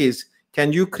the trick is,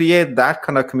 can you create that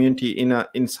kind of community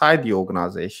inside the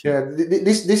organization? Yeah,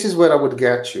 this is where I would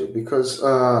get you, because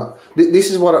this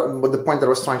is what the point that I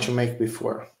was trying to make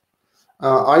before.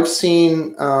 I've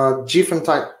seen different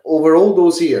over all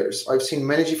those years. I've seen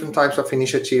many different types of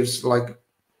initiatives like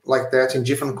that in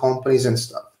different companies and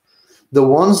stuff. The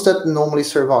ones that normally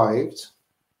survived,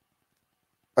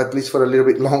 at least for a little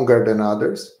bit longer than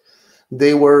others,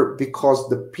 they were because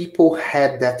the people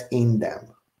had that in them.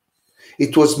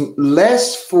 It was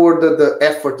less for the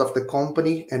effort of the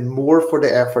company and more for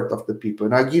the effort of the people.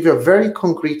 And I'll give you a very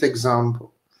concrete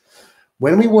example.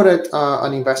 When we were at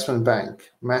an investment bank,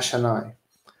 Mesh and I,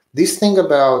 this thing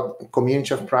about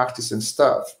community of practice and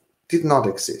stuff did not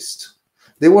exist.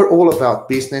 They were all about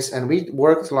business, and we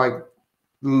worked like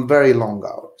very long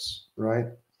hours, right?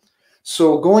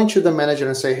 So going to the manager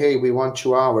and say, hey, we want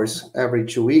 2 hours every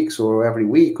 2 weeks or every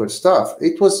week or stuff,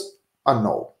 it was a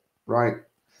no, right?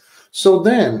 So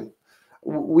then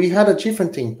we had a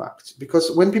different impact,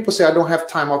 because when people say, I don't have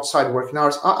time outside working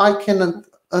hours, I can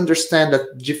understand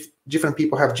that different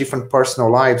people have different personal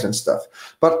lives and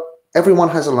stuff, but everyone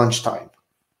has a lunchtime,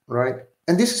 right?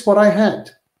 And this is what I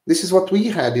had. This is what we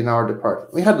had in our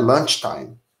department. We had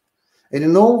lunchtime. And you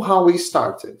know how we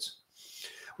started?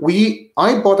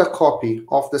 I bought a copy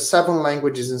of the 7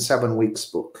 Languages in 7 Weeks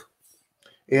book.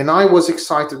 And I was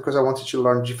excited because I wanted to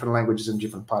learn different languages and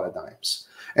different paradigms.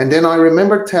 And then I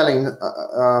remember telling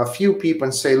a few people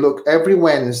and say, look, every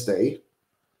Wednesday,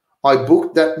 I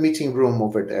booked that meeting room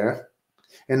over there,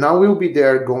 and I will be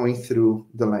there going through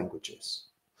the languages.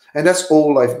 And that's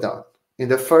all I've done. In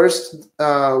the first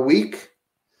week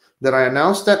that I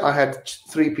announced that, I had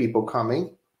 3 people coming.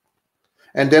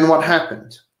 And then what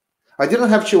happened? I didn't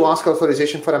have to ask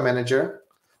authorization for a manager.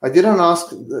 I didn't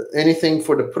ask anything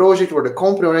for the project or the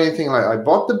company or anything. Like, I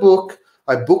bought the book,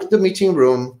 I booked the meeting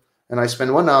room, and I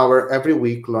spent 1 hour every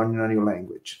week learning a new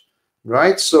language,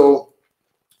 right? So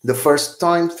the first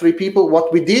time, 3 people,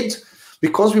 what we did,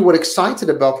 because we were excited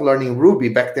about learning Ruby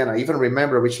back then, I even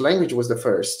remember which language was the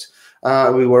first.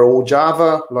 We were all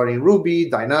Java, learning Ruby,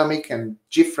 dynamic and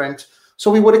different. So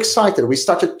we were excited. We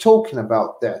started talking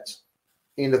about that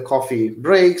in the coffee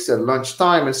breaks at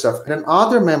lunchtime and stuff. And then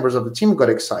other members of the team got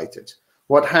excited.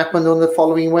 What happened on the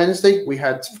following Wednesday? We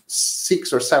had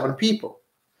 6 or 7 people.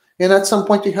 And at some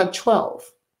point we had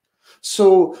 12.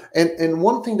 So, and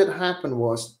one thing that happened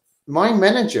was my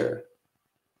manager,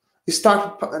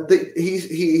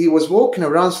 he was walking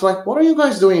around, so like, what are you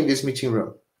guys doing in this meeting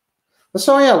room?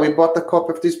 So yeah, we bought a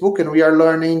copy of this book and we are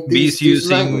learning this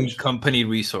using language. company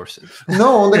resources.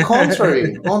 No, on the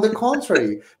contrary. On the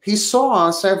contrary, he saw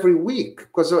us every week,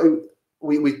 because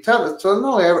we tell it. So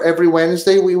no, every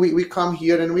Wednesday we come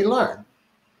here and we learn.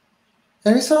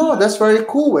 And he said, oh, that's very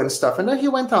cool and stuff. And then he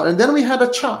went out, and then we had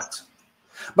a chat.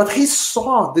 But he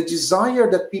saw the desire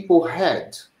that people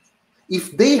had,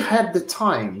 if they had the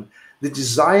time, the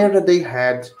desire that they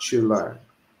had to learn.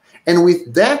 And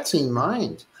with that in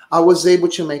mind, I was able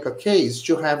to make a case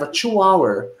to have a 2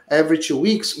 hour every 2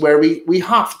 weeks where we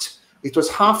halved. It was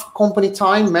half company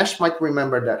time. Mesh might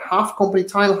remember that. Half company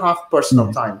time, half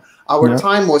personal time. Our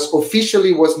time was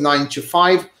officially 9 to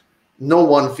 5. No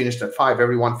one finished at 5.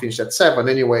 Everyone finished at 7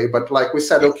 anyway. But like we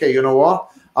said, okay, you know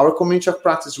what? Our community of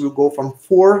practice will go from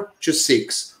 4 to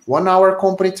 6. 1 hour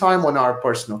company time, 1 hour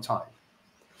personal time.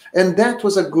 And that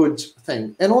was a good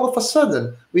thing. And all of a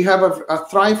sudden, we have a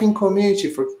thriving community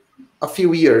for a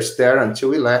few years there until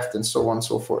we left, and so on and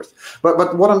so forth.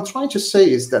 But what I'm trying to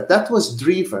say is that was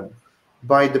driven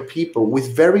by the people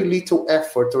with very little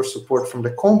effort or support from the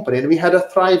company, and we had a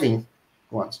thriving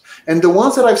ones. And the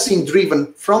ones that I've seen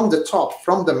driven from the top,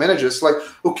 from the managers, like,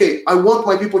 okay, I want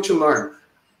my people to learn.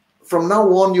 From now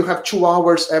on, you have 2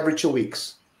 hours every 2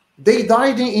 weeks. They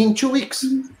died in 2 weeks.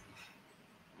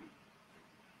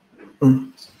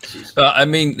 I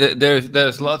mean,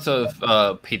 there's lots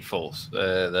of pitfalls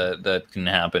that can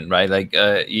happen, right? Like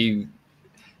you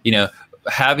know,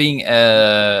 having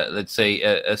let's say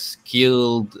a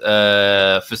skilled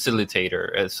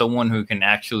facilitator, someone who can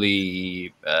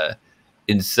actually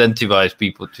incentivize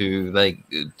people to like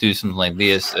do something like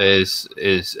this is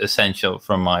essential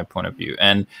from my point of view.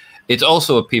 And it's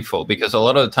also a pitfall, because a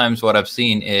lot of the times what I've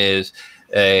seen is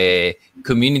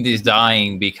communities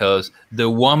dying because the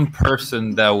one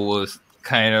person that was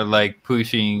kind of like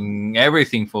pushing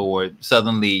everything forward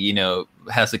suddenly, you know,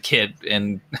 has a kid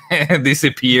and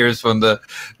disappears from the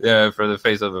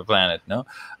face of the planet. No,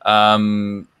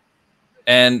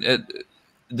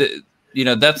 you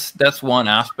know, that's one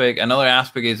aspect. Another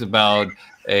aspect is about,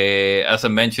 as I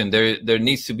mentioned, there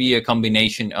needs to be a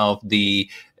combination of the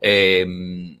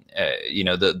you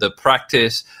know, the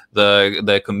practice,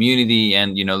 the community,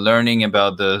 and, you know, learning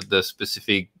about the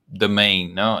specific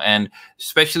domain, no? And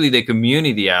especially the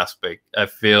community aspect, I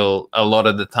feel a lot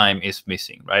of the time is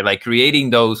missing, right? Like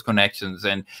creating those connections.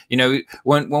 And, you know,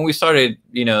 when we started,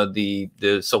 you know, the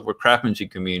software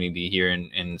craftsmanship community here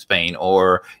in Spain,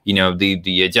 or, you know,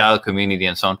 the agile community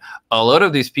and so on, a lot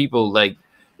of these people, like,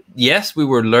 yes, we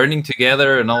were learning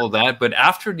together and all of that, but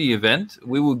after the event,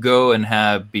 we would go and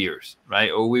have beers,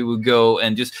 right? Or we would go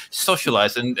and just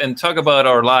socialize and talk about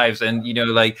our lives and, you know,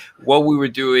 like what we were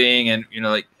doing. And, you know,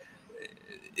 like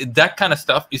that kind of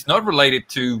stuff is not related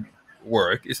to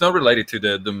work. It's not related to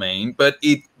the domain, but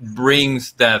it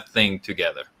brings that thing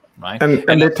together. Right.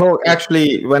 And they talk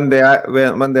actually when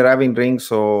they're having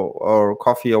drinks or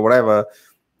coffee or whatever,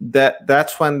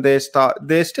 that's when they're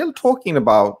still talking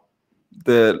about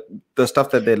the stuff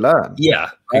that they learn. Yeah,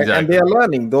 right? exactly. And they are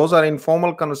learning. Those are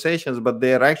informal conversations, but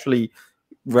they are actually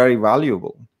very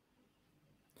valuable.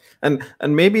 And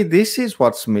maybe this is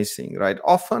what's missing, right?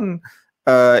 Often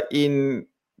in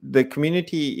the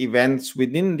community events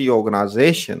within the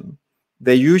organization,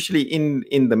 they're usually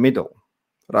in the middle,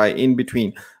 right? In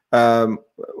between.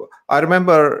 I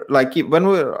remember, like when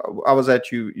I was at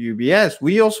UBS,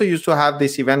 we also used to have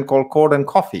this event called Code and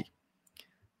Coffee,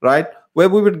 right? Where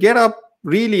we would get up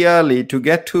really early to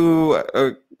get to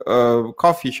a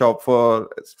coffee shop for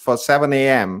 7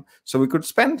 a.m. so we could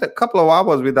spend a couple of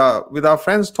hours with our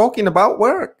friends talking about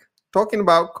work, talking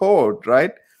about code,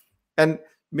 right? And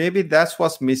maybe that's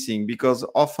what's missing, because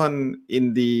often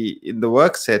in the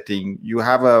work setting, you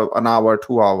have an hour,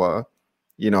 2 hour,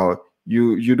 you know,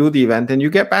 you do the event and you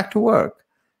get back to work,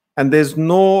 and there's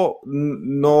no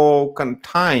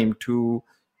time to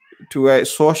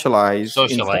socialize.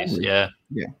 Yeah.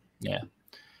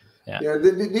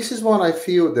 This is what I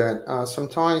feel, that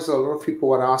sometimes a lot of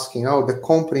people are asking, oh, the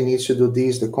company needs to do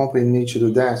this, the company needs to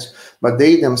do that, but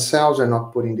they themselves are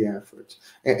not putting the effort.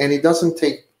 And it doesn't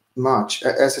take much.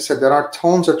 As I said, there are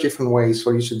tons of different ways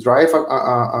for you to drive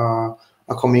a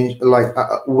community, like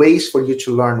ways for you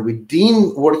to learn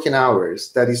within working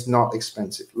hours that is not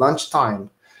expensive. Lunchtime,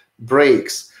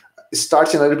 breaks,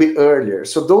 starting a little bit earlier.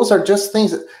 So those are just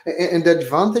things, and the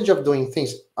advantage of doing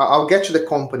things, I'll get to the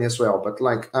company as well, but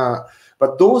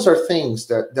but those are things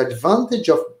that the advantage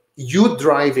of you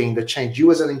driving the change,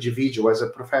 you as an individual, as a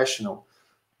professional,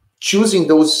 choosing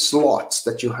those slots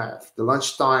that you have, the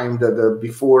lunchtime, the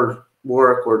before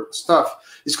work or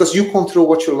stuff, is because you control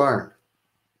what you learn.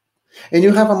 And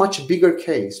you have a much bigger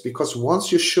case, because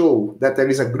once you show that there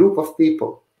is a group of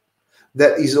people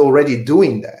that is already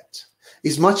doing that,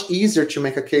 it's much easier to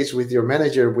make a case with your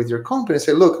manager, with your company, and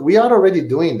say, look, we are already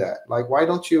doing that. Like, why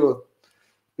don't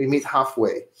we meet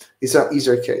halfway? It's an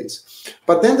easier case.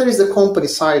 But then there is the company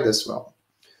side as well.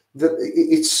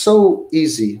 It's so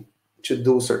easy to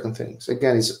do certain things.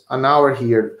 Again, it's an hour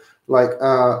here. Like,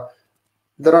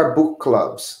 there are book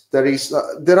clubs. There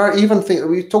are even things,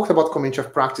 we talked about community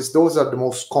of practice. Those are the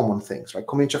most common things, right?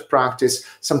 Community of practice,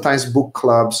 sometimes book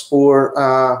clubs,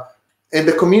 and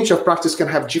the community of practice can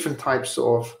have different types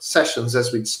of sessions,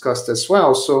 as we discussed as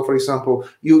well. So, for example,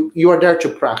 you are there to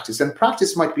practice, and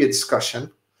practice might be a discussion,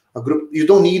 a group. You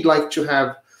don't need to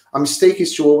have a mistake.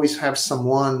 Is to always have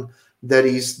someone that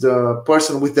is the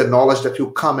person with the knowledge that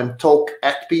will come and talk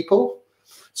at people.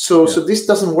 So this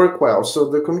doesn't work well. So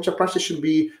the community of practice should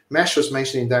be, Mesh was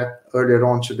mentioning that earlier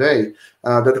on today,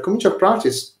 that the community of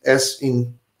practice, as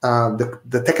in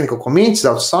the technical communities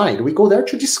outside, we go there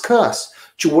to discuss,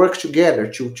 to work together,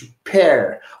 to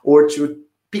pair, or to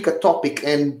pick a topic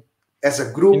and as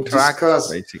a group discuss.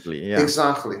 Basically, yeah.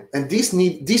 Exactly. And this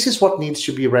is what needs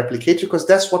to be replicated, because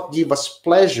that's what gives us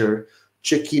pleasure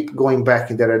to keep going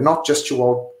back in there, and not just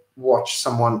to watch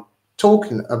someone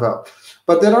talking about.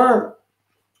 But there are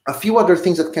a few other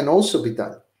things that can also be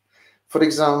done. For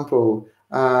example,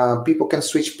 people can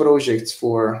switch projects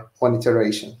for one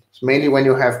iteration. So mainly when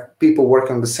you have people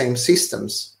working on the same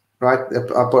systems, right?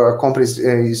 A company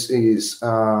is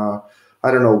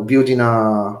building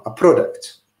a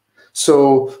product.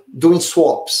 So doing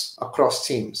swaps across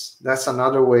teams, that's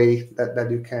another way that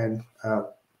you can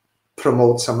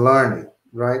promote some learning,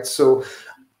 right? So,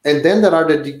 and then there are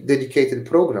the dedicated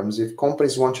programs. If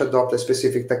companies want to adopt a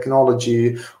specific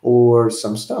technology or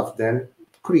some stuff, then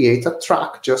create a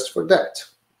track just for that,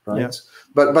 right? Yeah.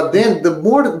 But then the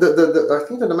more, I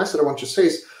think that the message I want to say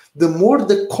is, the more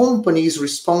the company is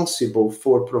responsible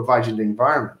for providing the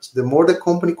environment, the more the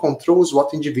company controls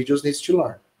what individuals need to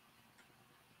learn.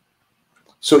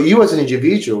 So you as an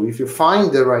individual, if you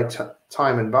find the right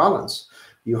time and balance,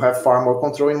 you have far more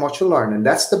control in what you learn. And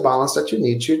that's the balance that you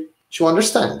need to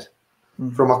understand.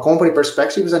 Mm-hmm. From a company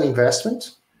perspective, it's an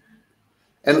investment.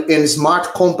 And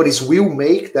smart companies will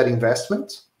make that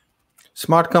investment.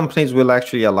 Smart companies will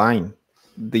actually align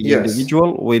the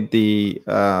individual with the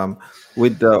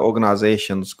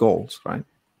organization's goals, right?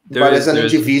 But as an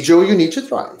individual, you need to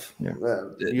drive. Yeah.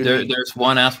 There's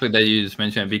one aspect that you just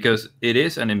mentioned, because it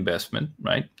is an investment,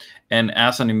 right? And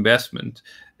as an investment,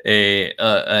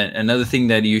 another thing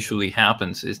that usually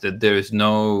happens is that there's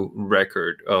no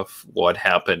record of what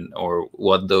happened or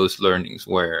what those learnings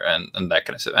were, and that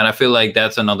kind of stuff. And I feel like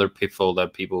that's another pitfall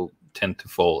that people tend to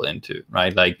fall into,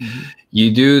 right? Like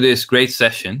you do this great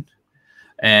session,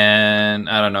 and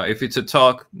I don't know, if it's a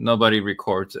talk, nobody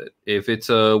records it. If it's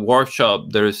a workshop,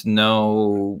 there's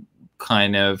no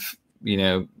kind of,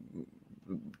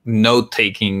 note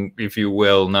taking, if you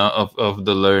will, of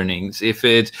the learnings.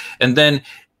 And then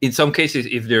in some cases,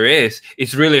 if there is,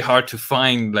 it's really hard to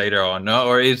find later on, no?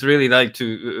 Or it's really like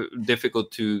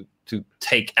difficult to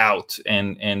take out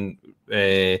and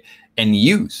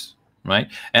use, right?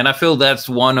 And I feel that's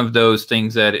one of those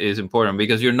things that is important,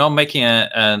 because you're not making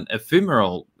an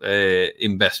ephemeral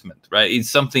investment, right?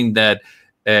 It's something that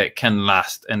can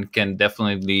last and can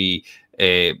definitely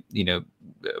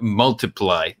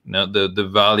multiply the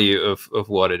value of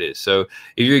what it is. So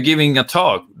if you're giving a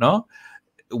talk, no,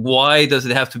 why does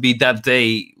it have to be that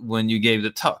day when you gave the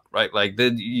talk, right? Like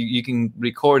you can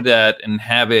record that and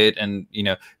have it, and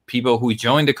people who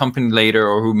join the company later,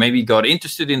 or who maybe got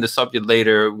interested in the subject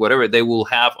later, whatever, they will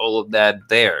have all of that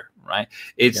there, right?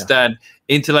 It's that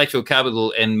intellectual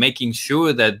capital, and making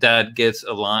sure that gets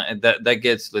aligned, that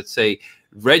gets, let's say,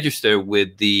 registered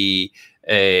with the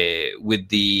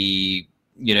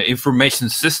information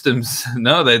systems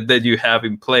that you have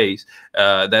in place.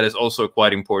 That is also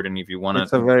quite important if you want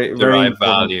to derive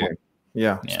value.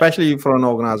 Yeah, especially for an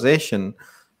organization,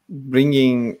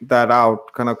 bringing that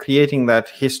out, kind of creating that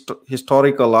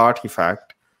historical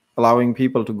artifact, allowing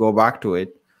people to go back to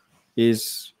it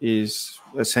is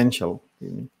essential.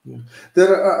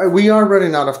 We are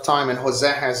running out of time, and Jose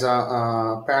has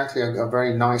apparently a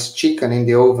very nice chicken in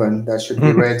the oven that should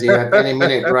be ready at any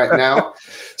minute right now.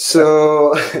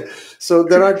 So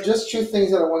there are just two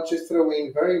things that I want to throw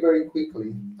in very, very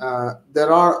quickly.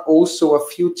 There are also a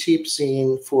few tips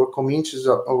for communities,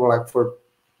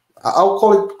 I'll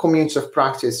call it communities of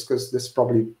practice, because this is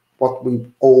probably what we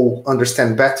all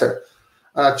understand better.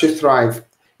 To thrive,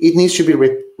 it needs to be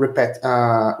repetitive,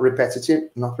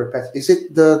 not repetitive. Is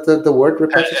it the word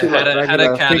repetitive? Had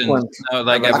a cadence. No,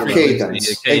 like a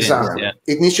cadence. Exactly. Yeah.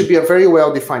 It needs to be a very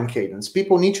well-defined cadence.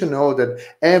 People need to know that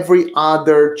every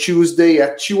other Tuesday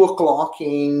at 2:00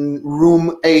 in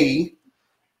room A,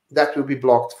 that will be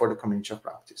blocked for the community of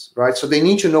practice, right? So they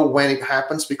need to know when it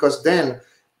happens, because then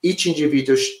each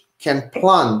individual can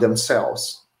plan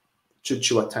themselves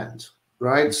to attend,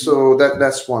 right? So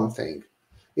that's one thing.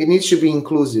 It needs to be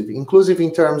inclusive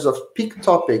in terms of pick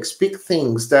topics, pick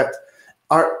things that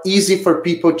are easy for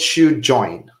people to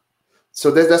join.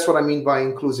 So that's what I mean by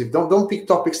inclusive. Don't pick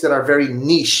topics that are very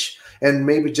niche and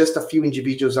maybe just a few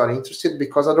individuals are interested,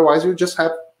 because otherwise you just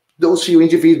have those few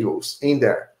individuals in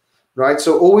there, right?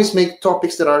 So always make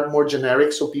topics that are more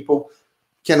generic, so people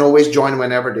can always join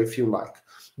whenever they feel like.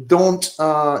 Don't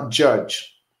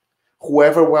judge.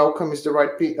 Whoever welcome is the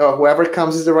right people, whoever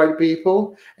comes is the right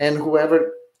people, and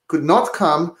whoever could not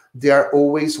come, they are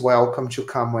always welcome to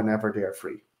come whenever they are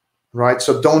free, right?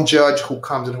 So don't judge who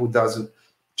comes and who doesn't.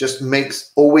 Just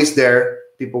makes always there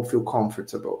people feel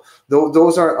comfortable.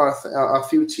 Those are a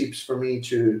few tips for me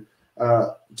to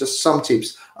just some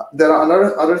tips. There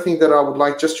are other thing that I would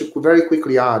like just to very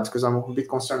quickly add, because I'm a bit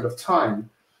concerned of time,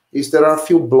 is there are a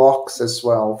few blocks as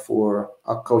well for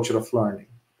a culture of learning.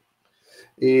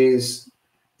 Is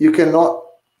you cannot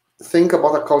think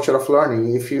about a culture of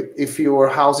learning if your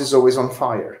house is always on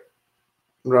fire,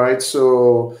 right?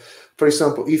 So, for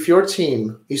example, if your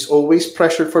team is always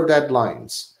pressured for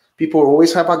deadlines, people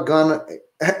always have a gun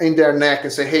in their neck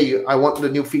and say, hey, I want the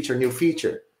new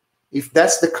feature. If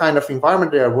that's the kind of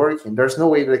environment they are working, there's no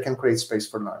way they can create space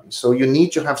for learning. So you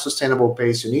need to have sustainable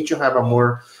pace. You need to have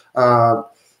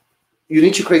you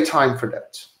need to create time for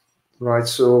that. Right,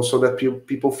 so that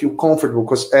people feel comfortable,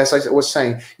 because as I was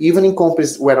saying, even in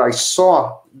companies where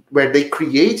they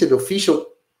created official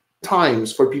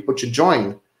times for people to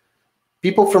join,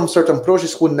 people from certain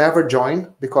projects would never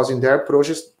join, because in their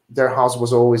projects, their house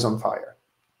was always on fire.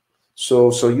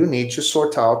 So you need to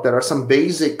sort out, there are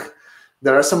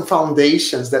some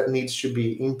foundations that needs to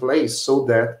be in place so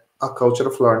that a culture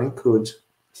of learning could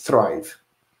thrive.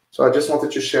 So I just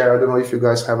wanted to share, I don't know if you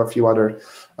guys have a few other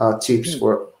tips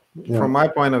for. Yeah. From my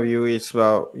point of view, it's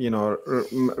about,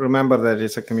 remember that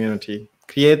it's a community.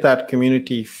 Create that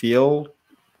community feel,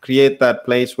 create that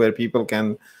place where people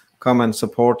can come and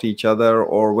support each other,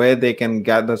 or where they can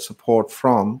gather support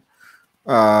from.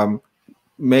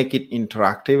 Make it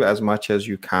interactive as much as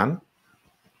you can,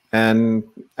 and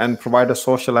provide a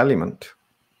social element.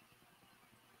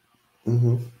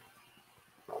 Mm-hmm.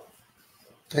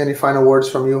 Any final words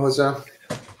from you, Jose?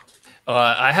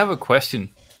 I have a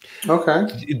question.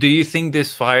 Okay. Do you think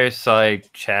this fireside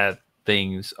chat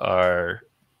things are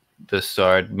the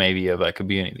start maybe of a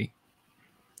community?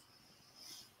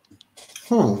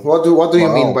 What do you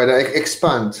mean by that?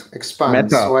 Expand.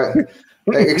 Meta.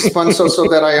 Expand so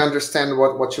that I understand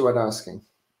what you are asking.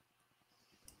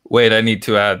 Wait, I need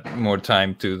to add more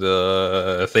time to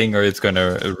the thing, or it's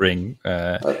gonna ring.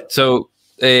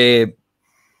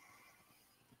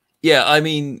 Yeah, I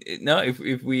mean, no.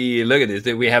 If we look at this,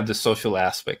 we have the social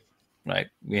aspect, right?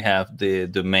 We have the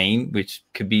domain, which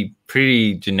could be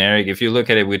pretty generic. If you look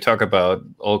at it, we talk about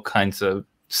all kinds of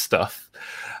stuff,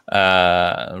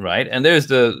 right? And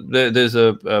there's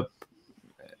a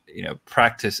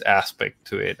practice aspect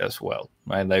to it as well,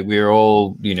 right? Like we're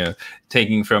all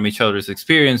taking from each other's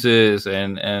experiences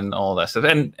and all that stuff.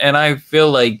 And I feel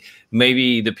like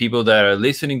maybe the people that are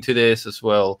listening to this as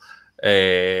well,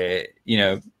 they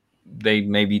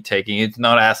may be taking it's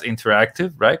not as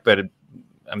interactive, right? But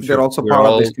I'm sure they're also part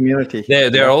of this community.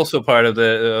 They're also part of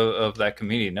that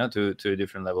community, to a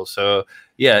different level. So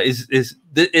yeah,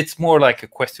 it's more like a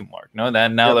question mark, that we're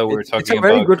talking about. It's a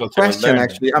very good question,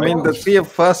 actually. I mean, the three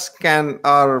of us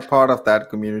are part of that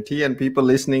community, and people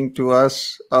listening to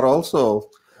us are also.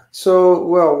 So,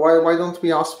 well, why don't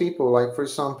we ask people, like, for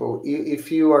example,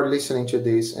 if you are listening to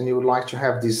this and you would like to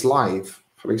have this live,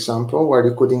 for example, where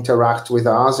you could interact with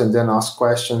us and then ask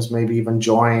questions, maybe even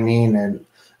join in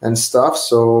and stuff.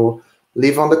 So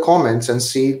leave on the comments and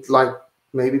see, like,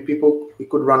 maybe we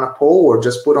could run a poll or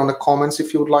just put on the comments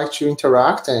if you would like to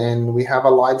interact, and we have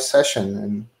a live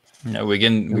session. And we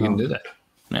can do that.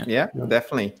 Yeah,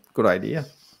 definitely. Good idea.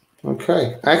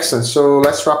 Okay, excellent. So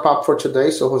let's wrap up for today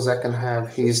so Jose can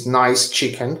have his nice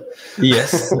chicken.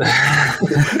 Yes.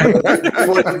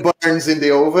 Before it burns in the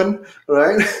oven,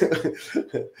 right?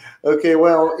 Okay,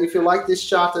 well, if you like this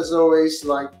chat, as always,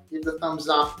 give the thumbs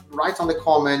up, write on the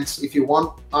comments. If you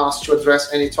want us to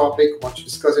address any topic, want to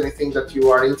discuss anything that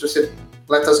you are interested,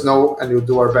 let us know and we'll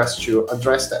do our best to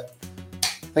address that.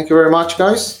 Thank you very much,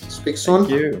 guys. Speak soon.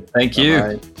 Thank you. Thank you.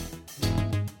 Bye-bye.